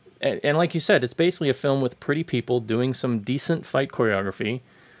 And like you said, it's basically a film with pretty people doing some decent fight choreography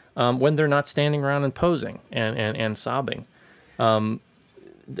when they're not standing around and posing and sobbing.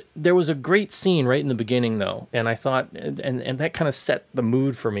 There was a great scene right in the beginning, though, and I thought, and that kind of set the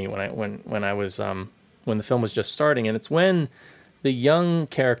mood for me when the film was just starting, and it's when the young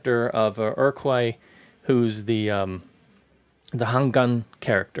character of Urquhart, who's the Hangun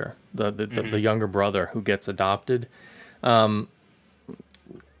character, the younger brother who gets adopted, that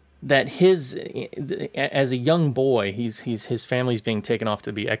as a young boy, his family's being taken off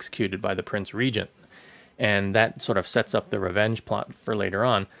to be executed by the Prince Regent, and that sort of sets up the revenge plot for later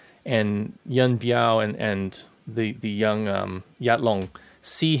on. And Yun Biao and the young Yat Long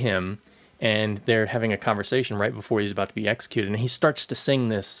see him, and they're having a conversation right before he's about to be executed, and he starts to sing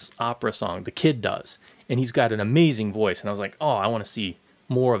this opera song. The kid does, and he's got an amazing voice. And I was like, oh, I want to see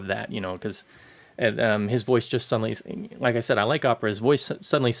more of that, because his voice just suddenly, like I said, I like opera. His voice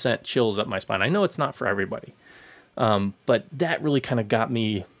suddenly sent chills up my spine. I know it's not for everybody, but that really kind of got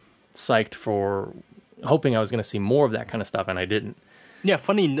me psyched for hoping I was going to see more of that kind of stuff, and I didn't. Yeah,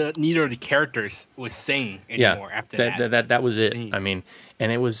 funny. Neither of the characters was sing anymore after that. That was it. Scene. I mean,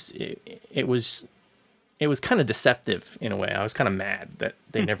 and it was kind of deceptive in a way. I was kind of mad that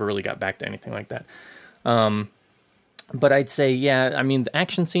they never really got back to anything like that. But I'd say, the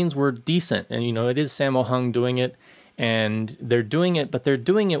action scenes were decent, and it is Sammo Hung doing it, and they're doing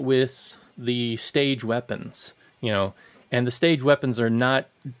it with the stage weapons, and the stage weapons are not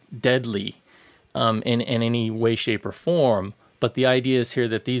deadly in any way, shape, or form. But the idea is here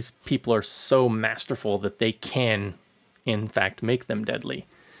that these people are so masterful that they can, in fact, make them deadly.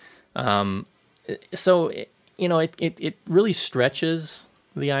 So it really stretches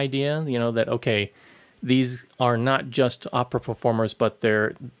the idea, that okay, these are not just opera performers, but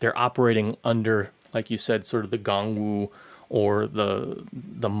they're operating under, like you said, sort of the gongwu or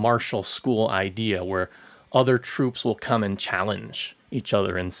the martial school idea, where other troops will come and challenge each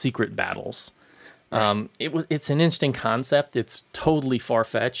other in secret battles. It's an interesting concept. It's totally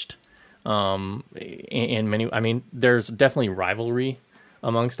far-fetched. There's definitely rivalry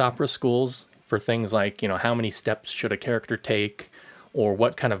amongst opera schools for things like, how many steps should a character take, or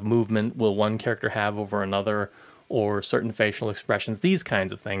what kind of movement will one character have over another, or certain facial expressions, these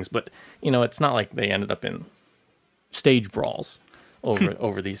kinds of things. But, it's not like they ended up in stage brawls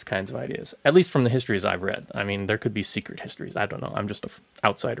over these kinds of ideas, at least from the histories I've read. I mean, there could be secret histories. I don't know. I'm just an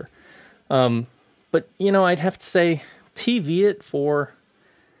outsider. But, I'd have to say TV it for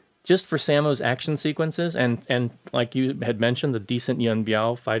Sammo's action sequences and like you had mentioned, the decent Yun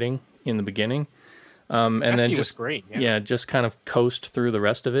Biao fighting in the beginning. And then just great. Just kind of coast through the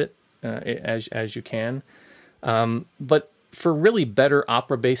rest of it as you can. But for really better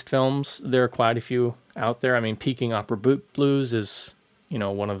opera-based films, there are quite a few out there. I mean, Peking Opera Blues is,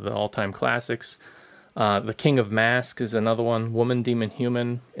 one of the all-time classics. The King of Masks is another one. Woman, Demon,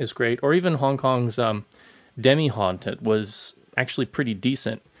 Human is great. Or even Hong Kong's Demi Haunted was actually pretty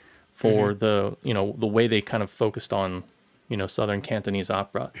decent for the way they kind of focused on, Southern Cantonese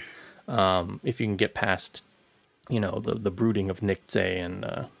opera. If you can get past, the brooding of Nick Tse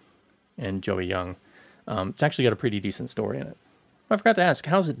and Joey Young. It's actually got a pretty decent story in it. I forgot to ask,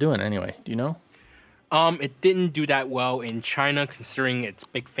 how's it doing anyway? Do you know? It didn't do that well in China considering its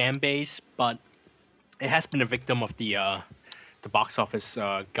big fan base, but it has been a victim of the box office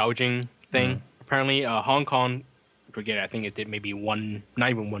gouging thing. Apparently, Hong Kong, I think it did maybe not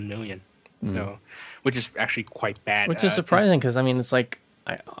even 1 million. So, which is actually quite bad. Which is surprising because it's like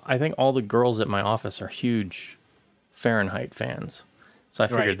I think all the girls at my office are huge Fahrenheit fans, so I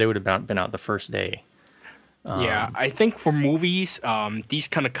figured they would have been out the first day. Yeah, I think for movies, these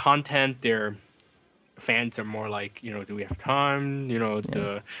kind of content, their fans are more like, do we have time?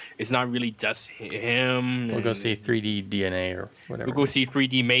 It's not really just him. We'll go see 3D DNA or whatever. We'll go see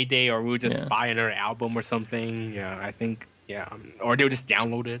 3D Mayday, or we'll just buy another album or something. Yeah, I think, or they'll just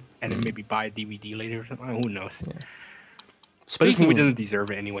download it and then maybe buy a DVD later or something. Who knows? Yeah. But this movie doesn't deserve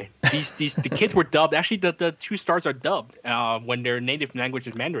it anyway. The kids were dubbed. Actually, the 2 stars are dubbed when their native language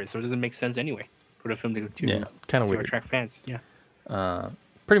is Mandarin, so it doesn't make sense anyway for the film to kind of weird. Attract fans. Yeah.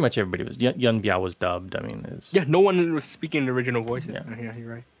 Pretty much everybody was. Yun Biao was dubbed. No one was speaking the original voices. Yeah, you're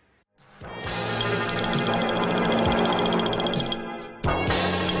right.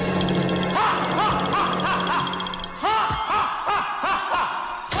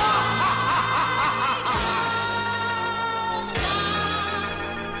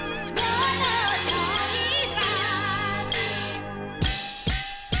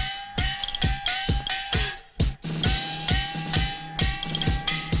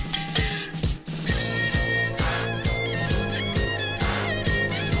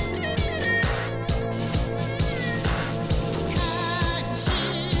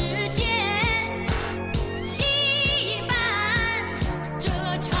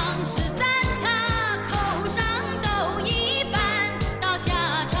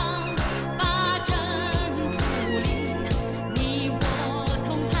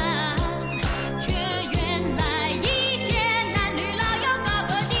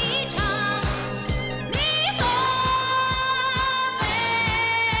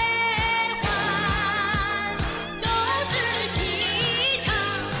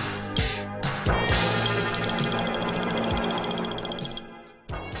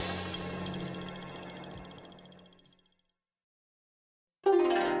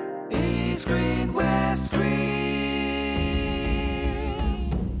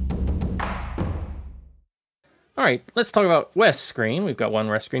 All right, let's talk about West Screen. We've got one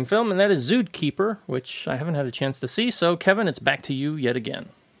West Screen film, and that is Zookeeper, which I haven't had a chance to see. So, Kevin, it's back to you yet again.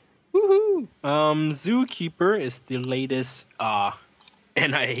 Woohoo! Zookeeper is the latest,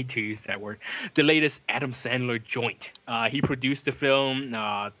 and I hate to use that word, the latest Adam Sandler joint. He produced the film.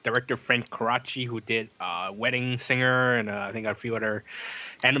 Director Frank Coraci, who did Wedding Singer, and I think a few other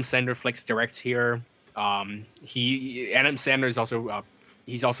Adam Sandler flicks, directs here. Adam Sandler is also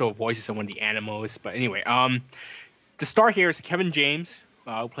he's also voices of one of the animals. But anyway, the star here is Kevin James,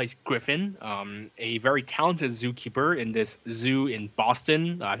 who plays Griffin, a very talented zookeeper in this zoo in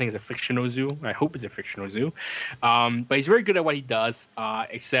Boston. I think it's a fictional zoo. I hope it's a fictional zoo. But he's very good at what he does,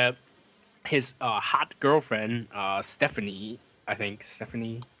 except his hot girlfriend, Stephanie. I think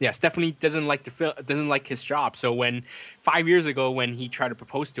Stephanie doesn't like his job. So when 5 years ago, when he tried to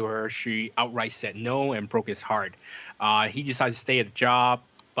propose to her, she outright said no and broke his heart. He decides to stay at the job,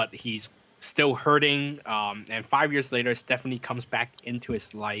 but he's still hurting. And 5 years later, Stephanie comes back into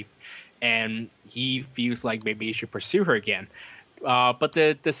his life, and he feels like maybe he should pursue her again. But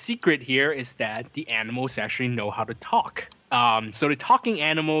the secret here is that the animals actually know how to talk. So the talking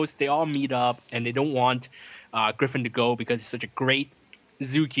animals, they all meet up, and they don't want Griffin to go because he's such a great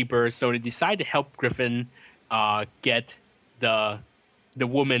zookeeper. So they decide to help Griffin get the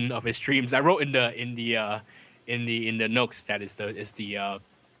woman of his dreams. I wrote in the notes that is the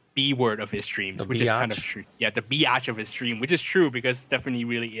B word of his dreams, which is kind of true. Yeah, the biatch of his dream, which is true because Stephanie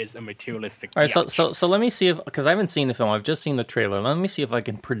really is a materialistic. All right, so let me see if, because I haven't seen the film, I've just seen the trailer. Let me see if I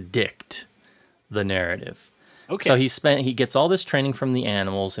can predict the narrative. Okay. So he gets all this training from the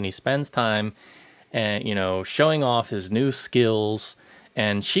animals, and he spends time, and showing off his new skills,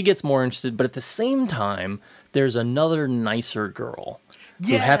 and she gets more interested. But at the same time, there's another nicer girl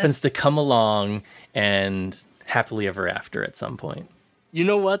who happens to come along, and happily ever after at some point. You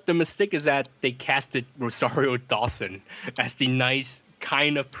know what? The mistake is that they casted Rosario Dawson as the nice,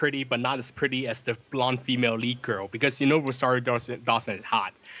 kind of pretty, but not as pretty as the blonde female lead girl, because Rosario Dawson is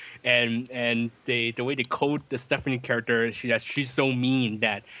hot, and the way they code the Stephanie character, she's so mean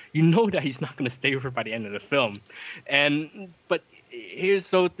that that he's not going to stay with her by the end of the film, but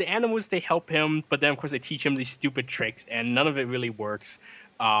so the animals, they help him, but then of course they teach him these stupid tricks, and none of it really works,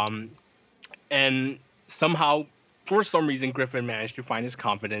 and somehow for some reason Griffin managed to find his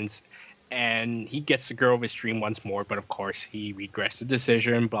confidence. And he gets the girl of his dream once more, but of course he regrets the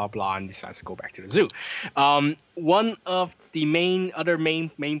decision, blah blah, and decides to go back to the zoo. One of the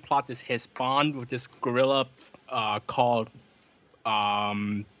main plots is his bond with this gorilla called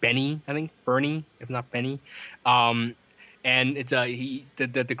Benny, I think Bernie, if not Benny. And it's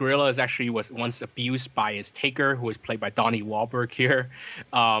the gorilla was once abused by his taker, who was played by Donnie Wahlberg here.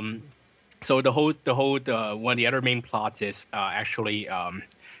 So the whole one of the other main plots is actually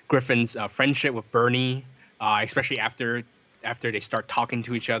Griffin's friendship with Bernie, especially after they start talking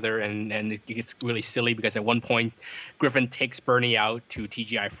to each other, and it gets really silly because at one point Griffin takes Bernie out to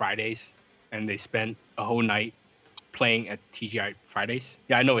TGI Fridays, and they spend a whole night playing at TGI Fridays.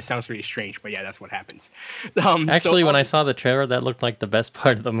 Yeah, I know it sounds really strange, but yeah, that's what happens. Actually, when I saw the trailer, that looked like the best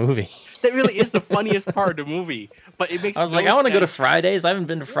part of the movie. That really is the funniest part of the movie, but it makes. I was like, I want to go to Fridays. I haven't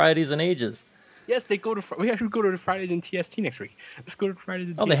been to Fridays in ages. Yes, they go to. We actually go to the Fridays in TST next week. Let's go to Fridays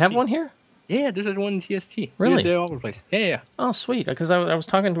in TST. Oh, they have one here? Yeah, there's one in TST. Really? They're all over the place. Yeah. Oh, sweet. Because I was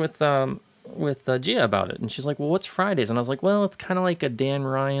talking with Gia about it, and she's like, "Well, what's Fridays?" And I was like, "Well, it's kind of like a Dan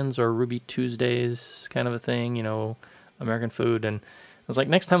Ryan's or Ruby Tuesdays kind of a thing, American food." And I was like,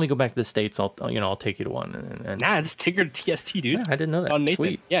 "Next time we go back to the States, I'll take you to one." And nah, just take her to TST, dude. Yeah, I didn't know It's that. on Nathan.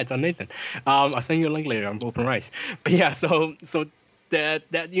 Sweet. Yeah, it's on Nathan. I'll send you a link later on Open Rice. But yeah, so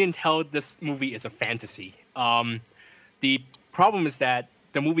that you can tell this movie is a fantasy. The problem is that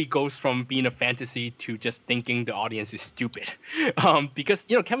the movie goes from being a fantasy to just thinking the audience is stupid. Because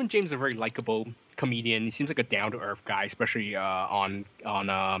Kevin James is a very likable comedian. He seems like a down to earth guy, especially on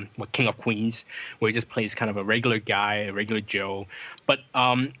King of Queens, where he just plays kind of a regular guy, a regular Joe. But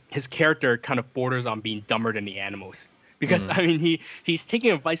his character kind of borders on being dumber than the animals. Because he's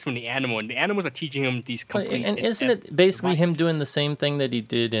taking advice from the animal, and the animals are teaching him these complete. And isn't it basically him doing the same thing that he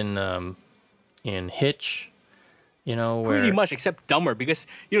did in Hitch? Pretty much, except dumber, because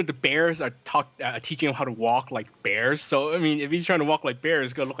the bears are teaching him how to walk like bears. So if he's trying to walk like bears,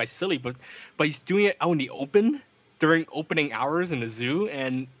 it's gonna look like silly. But he's doing it out in the open during opening hours in the zoo,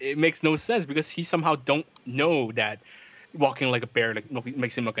 and it makes no sense because he somehow don't know that walking like a bear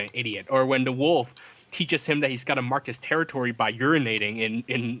makes him look like an idiot. Or when the wolf teaches him that he's got to mark his territory by urinating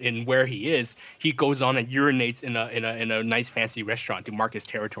in where he is, he goes on and urinates in a nice fancy restaurant to mark his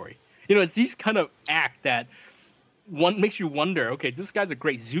territory. It's these kind of act that one makes you wonder, okay, this guy's a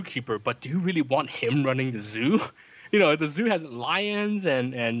great zookeeper, but do you really want him running the zoo? The zoo has lions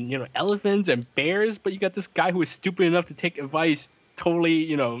and elephants and bears, but you got this guy who is stupid enough to take advice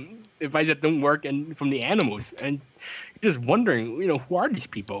advice that don't work and from the animals, and you're just wondering, who are these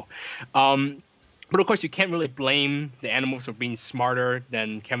people? But of course, you can't really blame the animals for being smarter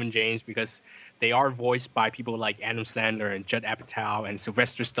than Kevin James, because they are voiced by people like Adam Sandler and Judd Apatow and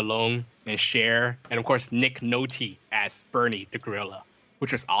Sylvester Stallone and Cher, and of course Nick Nolte as Bernie the gorilla,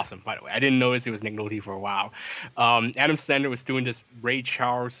 which was awesome, by the way. I didn't notice it was Nick Nolte for a while. Adam Sandler was doing this Ray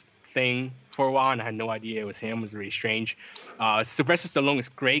Charles thing for a while, and I had no idea it was him. It was really strange. Sylvester Stallone is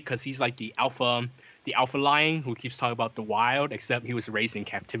great because he's like the alpha lion who keeps talking about the wild, except he was raised in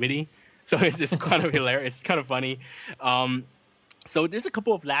captivity. So it's just kind of hilarious. It's kind of funny. So there's a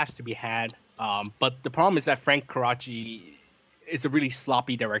couple of laughs to be had. But the problem is that Frank Karachi is a really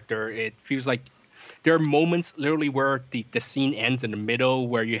sloppy director. It feels like there are moments literally where the scene ends in the middle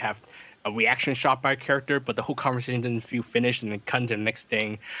where you have a reaction shot by a character, but the whole conversation doesn't feel finished and then cut to the next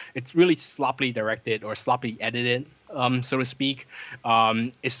thing. It's really sloppily directed or sloppily edited, so to speak.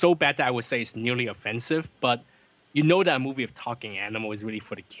 It's so bad that I would say it's nearly offensive, but that a movie of talking animal is really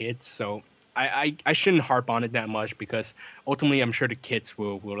for the kids, so I shouldn't harp on it that much, because ultimately I'm sure the kids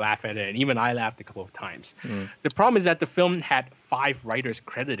will laugh at it, and even I laughed a couple of times. The problem is that the film had 5 writers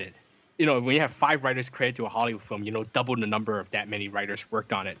credited. When you have 5 writers credited to a Hollywood film, double the number of that many writers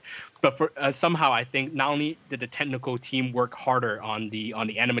worked on it. But for somehow I think not only did the technical team work harder on the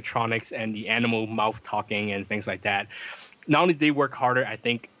animatronics and the animal mouth talking and things like that, not only did they work harder, I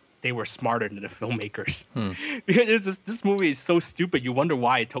think they were smarter than the filmmakers. Because this movie is so stupid, you wonder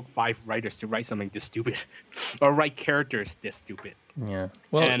why it took 5 writers to write something this stupid or write characters this stupid. Yeah.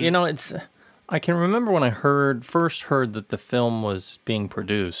 Well, it's I can remember when I first heard that the film was being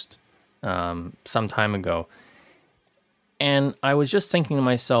produced some time ago, and I was just thinking to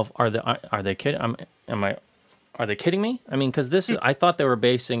myself, are they kidding? are they kidding me? I mean, because I thought they were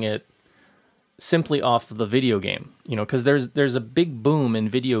basing it simply off the video game, because there's a big boom in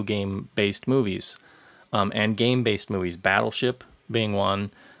video game based movies, and game based movies. Battleship being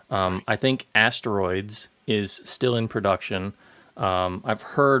one. I think Asteroids is still in production. I've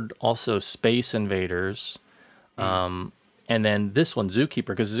heard also Space Invaders, and then this one, Zookeeper,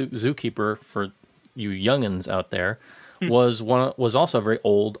 because Zookeeper, for you youngins out there, was also a very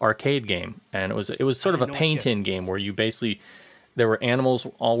old arcade game, and it was sort of a paint-in game where you basically, there were animals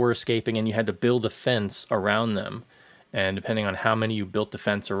all were escaping, and you had to build a fence around them, and depending on how many you built the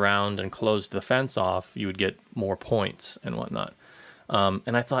fence around and closed the fence off, you would get more points and whatnot.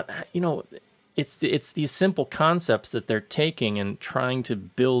 And I thought, it's these simple concepts that they're taking and trying to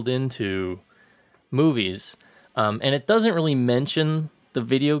build into movies, and it doesn't really mention the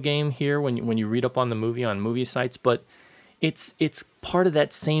video game here when you read up on the movie on movie sites, but it's part of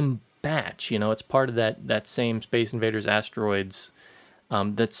that same batch. It's part of that same Space Invaders Asteroids,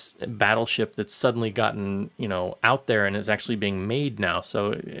 that's Battleship that's suddenly gotten out there and is actually being made now.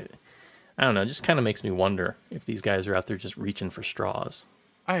 So I don't know, it just kind of makes me wonder if these guys are out there just reaching for straws.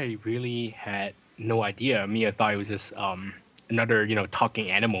 I really had no idea. I thought it was just another talking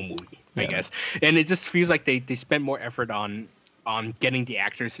animal movie, I guess. And it just feels like they spent more effort on getting the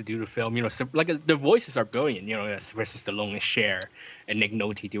actors to do the film. So, the voices are brilliant. Sylvester Stallone and Cher and Nick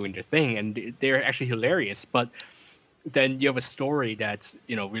Nolte doing their thing, and they're actually hilarious. But then you have a story that's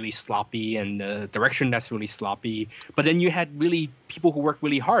really sloppy, and the direction that's really sloppy. But then you had really people who worked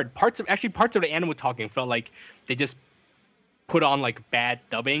really hard. Parts of the animal talking felt like they just put on bad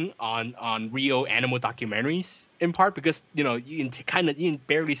dubbing on real animal documentaries, in part because you can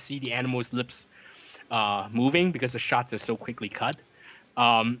barely see the animal's lips moving because the shots are so quickly cut.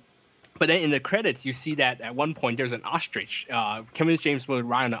 But then in the credits, you see that at one point there's an ostrich. Kevin James will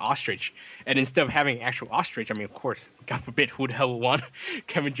ride on an ostrich, and instead of having an actual ostrich, of course, God forbid, who the hell would want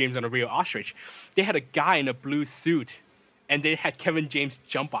Kevin James on a real ostrich? They had a guy in a blue suit, and they had Kevin James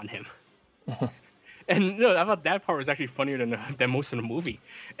jump on him. And I thought that part was actually funnier than most of the movie.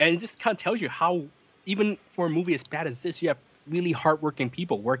 And it just kind of tells you how, even for a movie as bad as this, you have really hardworking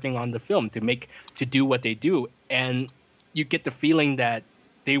people working on the film to do what they do, and you get the feeling that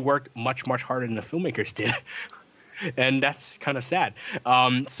they worked much, much harder than the filmmakers did. And that's kind of sad.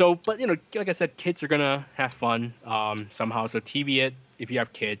 But like I said, kids are gonna have fun somehow. So TV it if you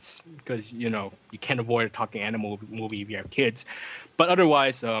have kids, because you can't avoid a talking animal movie if you have kids. But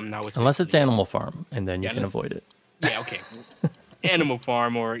otherwise, unless it's Animal Farm, and then you can avoid it. Yeah, okay. Animal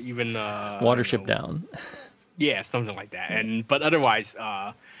Farm, or even Watership Down. Yeah, something like that. But otherwise,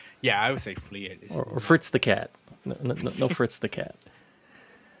 I would say flee it. Or Fritz the Cat. No Fritz the Cat.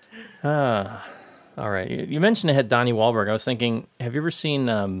 All right. You mentioned it had Donnie Wahlberg. I was thinking, have you ever seen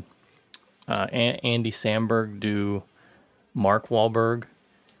Andy Samberg do Mark Wahlberg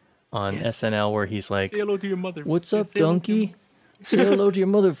on SNL, where he's like, "Say hello to your mother. What's up, donkey? Say hello to your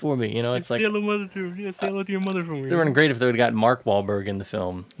mother for me." It's like, say hello to your mother for me. It would have been great if they would have got Mark Wahlberg in the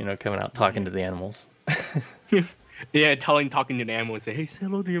film, coming out talking to the animals. Yeah, talking to the animals, say, "Hey, say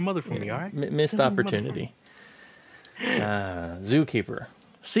hello to your mother for me, all right?" Missed opportunity. Zookeeper.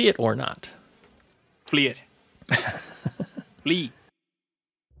 See it or not? Flee it. Flee.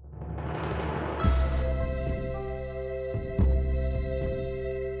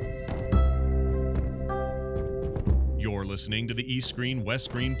 You're listening to the East Screen West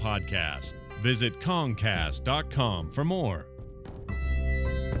Screen podcast. Visit Comcast.com for more.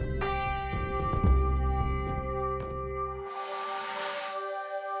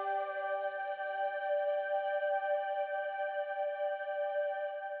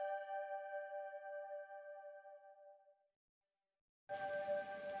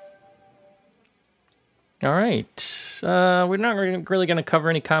 All right. We're not really going to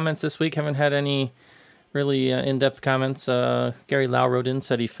cover any comments this week. Haven't had any really in-depth comments. Gary Lau wrote in,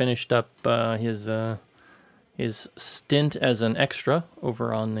 said he finished up his stint as an extra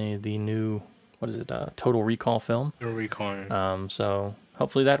over on the new, Total Recall film. Total Recall. So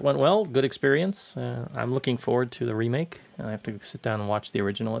hopefully that went well. Good experience. I'm looking forward to the remake. I have to sit down and watch the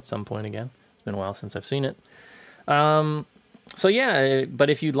original at some point again. It's been a while since I've seen it. So yeah, but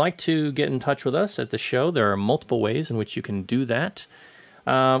if you'd like to get in touch with us at the show, there are multiple ways in which you can do that.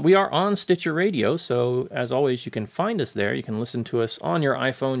 We are on Stitcher Radio, so as always, you can find us there. You can listen to us on your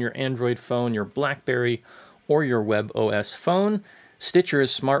iPhone, your Android phone, your BlackBerry, or your WebOS phone. Stitcher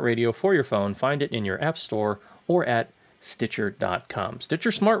is smart radio for your phone. Find it in your app store or at Stitcher.com.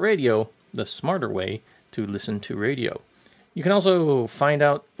 Stitcher Smart Radio, the smarter way to listen to radio. You can also find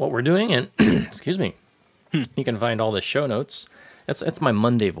out what we're doing, and excuse me, you can find all the show notes. That's my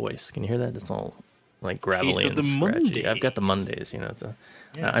Monday voice. Can you hear that? That's all like gravelly Case of and the scratchy. I've got the Mondays. Mondays, you know. It's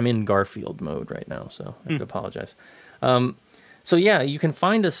Yeah. I'm in Garfield mode right now, so I have to apologize. So yeah, you can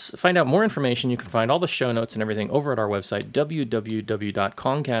find out more information. You can find all the show notes and everything over at our website,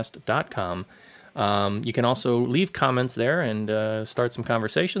 www.concast.com. You can also leave comments there and start some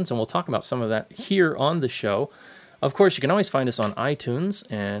conversations, and we'll talk about some of that here on the show. Of course, you can always find us on iTunes,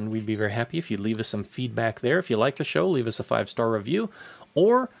 and we'd be very happy if you'd leave us some feedback there. If you like the show, leave us a 5-star review,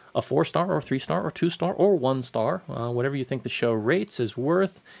 or a 4-star, or 3-star, or 2-star, or 1-star. Whatever you think the show rates is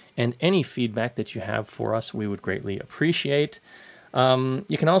worth, and any feedback that you have for us, we would greatly appreciate.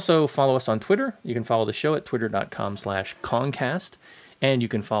 You can also follow us on Twitter. You can follow the show at twitter.com/Concast, and you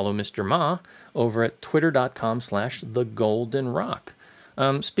can follow Mr. Ma over at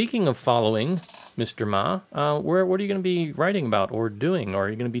twitter.com/thegoldenrock. Speaking of following Mr. Ma, what are you going to be writing about or doing? Or are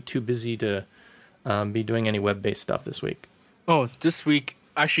you going to be too busy to be doing any web-based stuff this week? Oh, this week,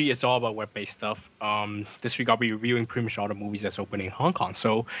 actually, it's all about web-based stuff. This week, I'll be reviewing pretty much all the movies that's opening in Hong Kong.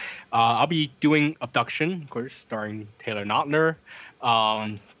 So I'll be doing Abduction, of course, starring Taylor Lautner.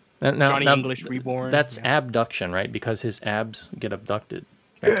 Johnny English Reborn. That's abduction, right? Because his abs get abducted.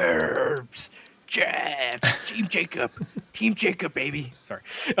 Herbs, jab, Team Jacob, baby. Sorry.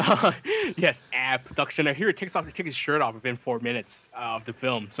 Yes, abduction. I hear it takes his shirt off within 4 minutes of the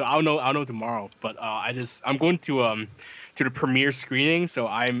film. So I'll know tomorrow. But I'm going to the premiere screening, so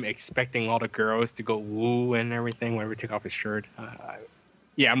I'm expecting all the girls to go woo and everything whenever we take off his shirt.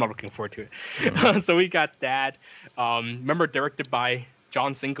 I'm not looking forward to it. Mm-hmm. So we got that. Remember, directed by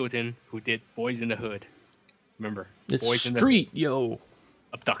John Singleton, who did Boys in the Hood. Remember, It's Boys in the street, yo.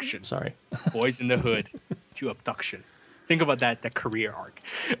 Abduction. Sorry. Boys in the Hood to Abduction. Think about that career arc.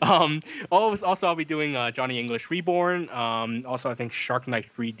 Also, I'll be doing Johnny English Reborn. Also, I think Shark Night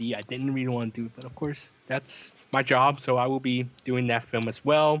 3D. I didn't really want to do it, but of course, that's my job, so I will be doing that film as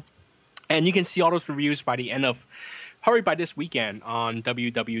well. And you can see all those reviews by the end of this weekend on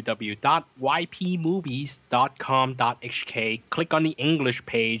www.ypmovies.com.hk. Click on the English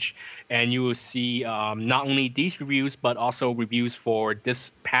page, and you will see not only these reviews, but also reviews for this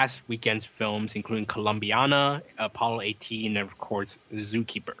past weekend's films, including Columbiana, Apollo 18, and of course,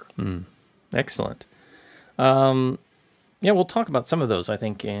 Zookeeper. Excellent. We'll talk about some of those, I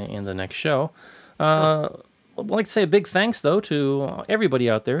think, in the next show. I'd like to say a big thanks, though, to everybody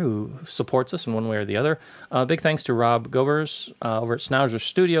out there who supports us in one way or the other. Big thanks to Rob Gobers over at Schnauzer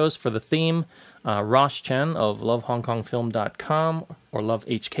Studios for the theme, Ross Chen of lovehongkongfilm.com, or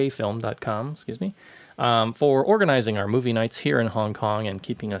lovehkfilm.com, for organizing our movie nights here in Hong Kong and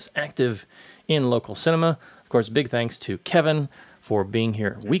keeping us active in local cinema. Of course, big thanks to Kevin for being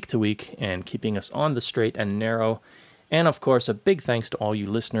here week to week and keeping us on the straight and narrow. And, of course, a big thanks to all you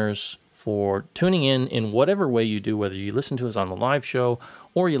listeners for tuning in whatever way you do, whether you listen to us on the live show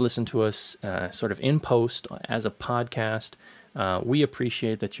or you listen to us sort of in post as a podcast. We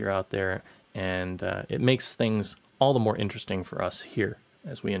appreciate that you're out there, and it makes things all the more interesting for us here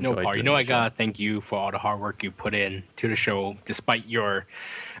as we enjoy doing I gotta thank you for all the hard work you put in to the show, despite your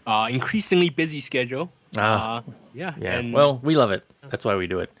increasingly busy schedule. Yeah. And Well, we love it. That's why we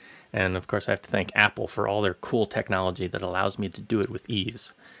do it. And, of course, I have to thank Apple for all their cool technology that allows me to do it with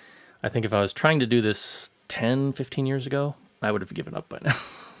ease. I think if I was trying to do this 10, 15 years ago, I would have given up by now.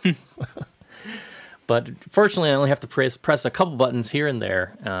 But fortunately, I only have to press a couple buttons here and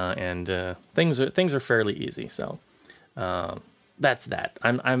there, and things are fairly easy. So that's that.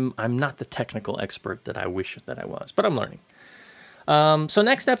 I'm not the technical expert that I wish that I was, but I'm learning. So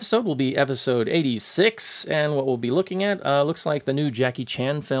next episode will be episode 86, and what we'll be looking at looks like the new Jackie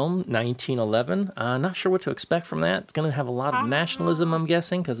Chan film, 1911. Not sure what to expect from that. It's going to have a lot of nationalism, I'm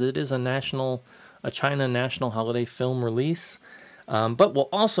guessing, because it is a China national holiday film release. But we'll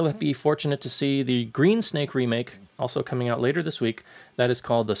also be fortunate to see the Green Snake remake, also coming out later this week, that is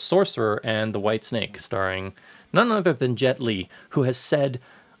called The Sorcerer and the White Snake, starring none other than Jet Li, who has said,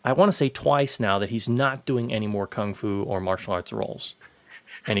 I want to say twice now, that he's not doing any more kung fu or martial arts roles,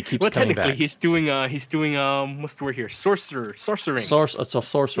 and he keeps coming back. He's doing what's the word here? Sorcering. It's a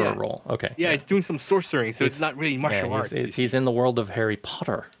sorcerer role. Okay. Yeah, he's doing some sorcering, so it's not really martial arts. He's in the world of Harry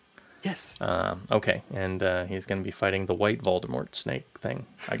Potter. Yes. Okay, and he's going to be fighting the white Voldemort snake thing,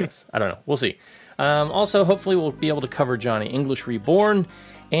 I guess. I don't know. We'll see. Also, hopefully we'll be able to cover Johnny English Reborn,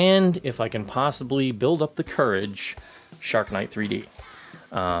 and if I can possibly build up the courage, Shark Night 3D.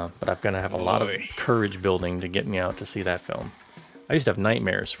 But I'm going to have a lot of courage building to get me out to see that film. I used to have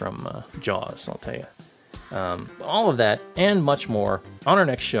nightmares from Jaws, I'll tell you. All of that and much more on our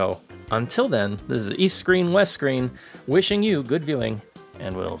next show. Until then, this is East Screen, West Screen, wishing you good viewing,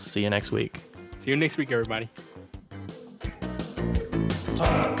 and we'll see you next week. See you next week, everybody.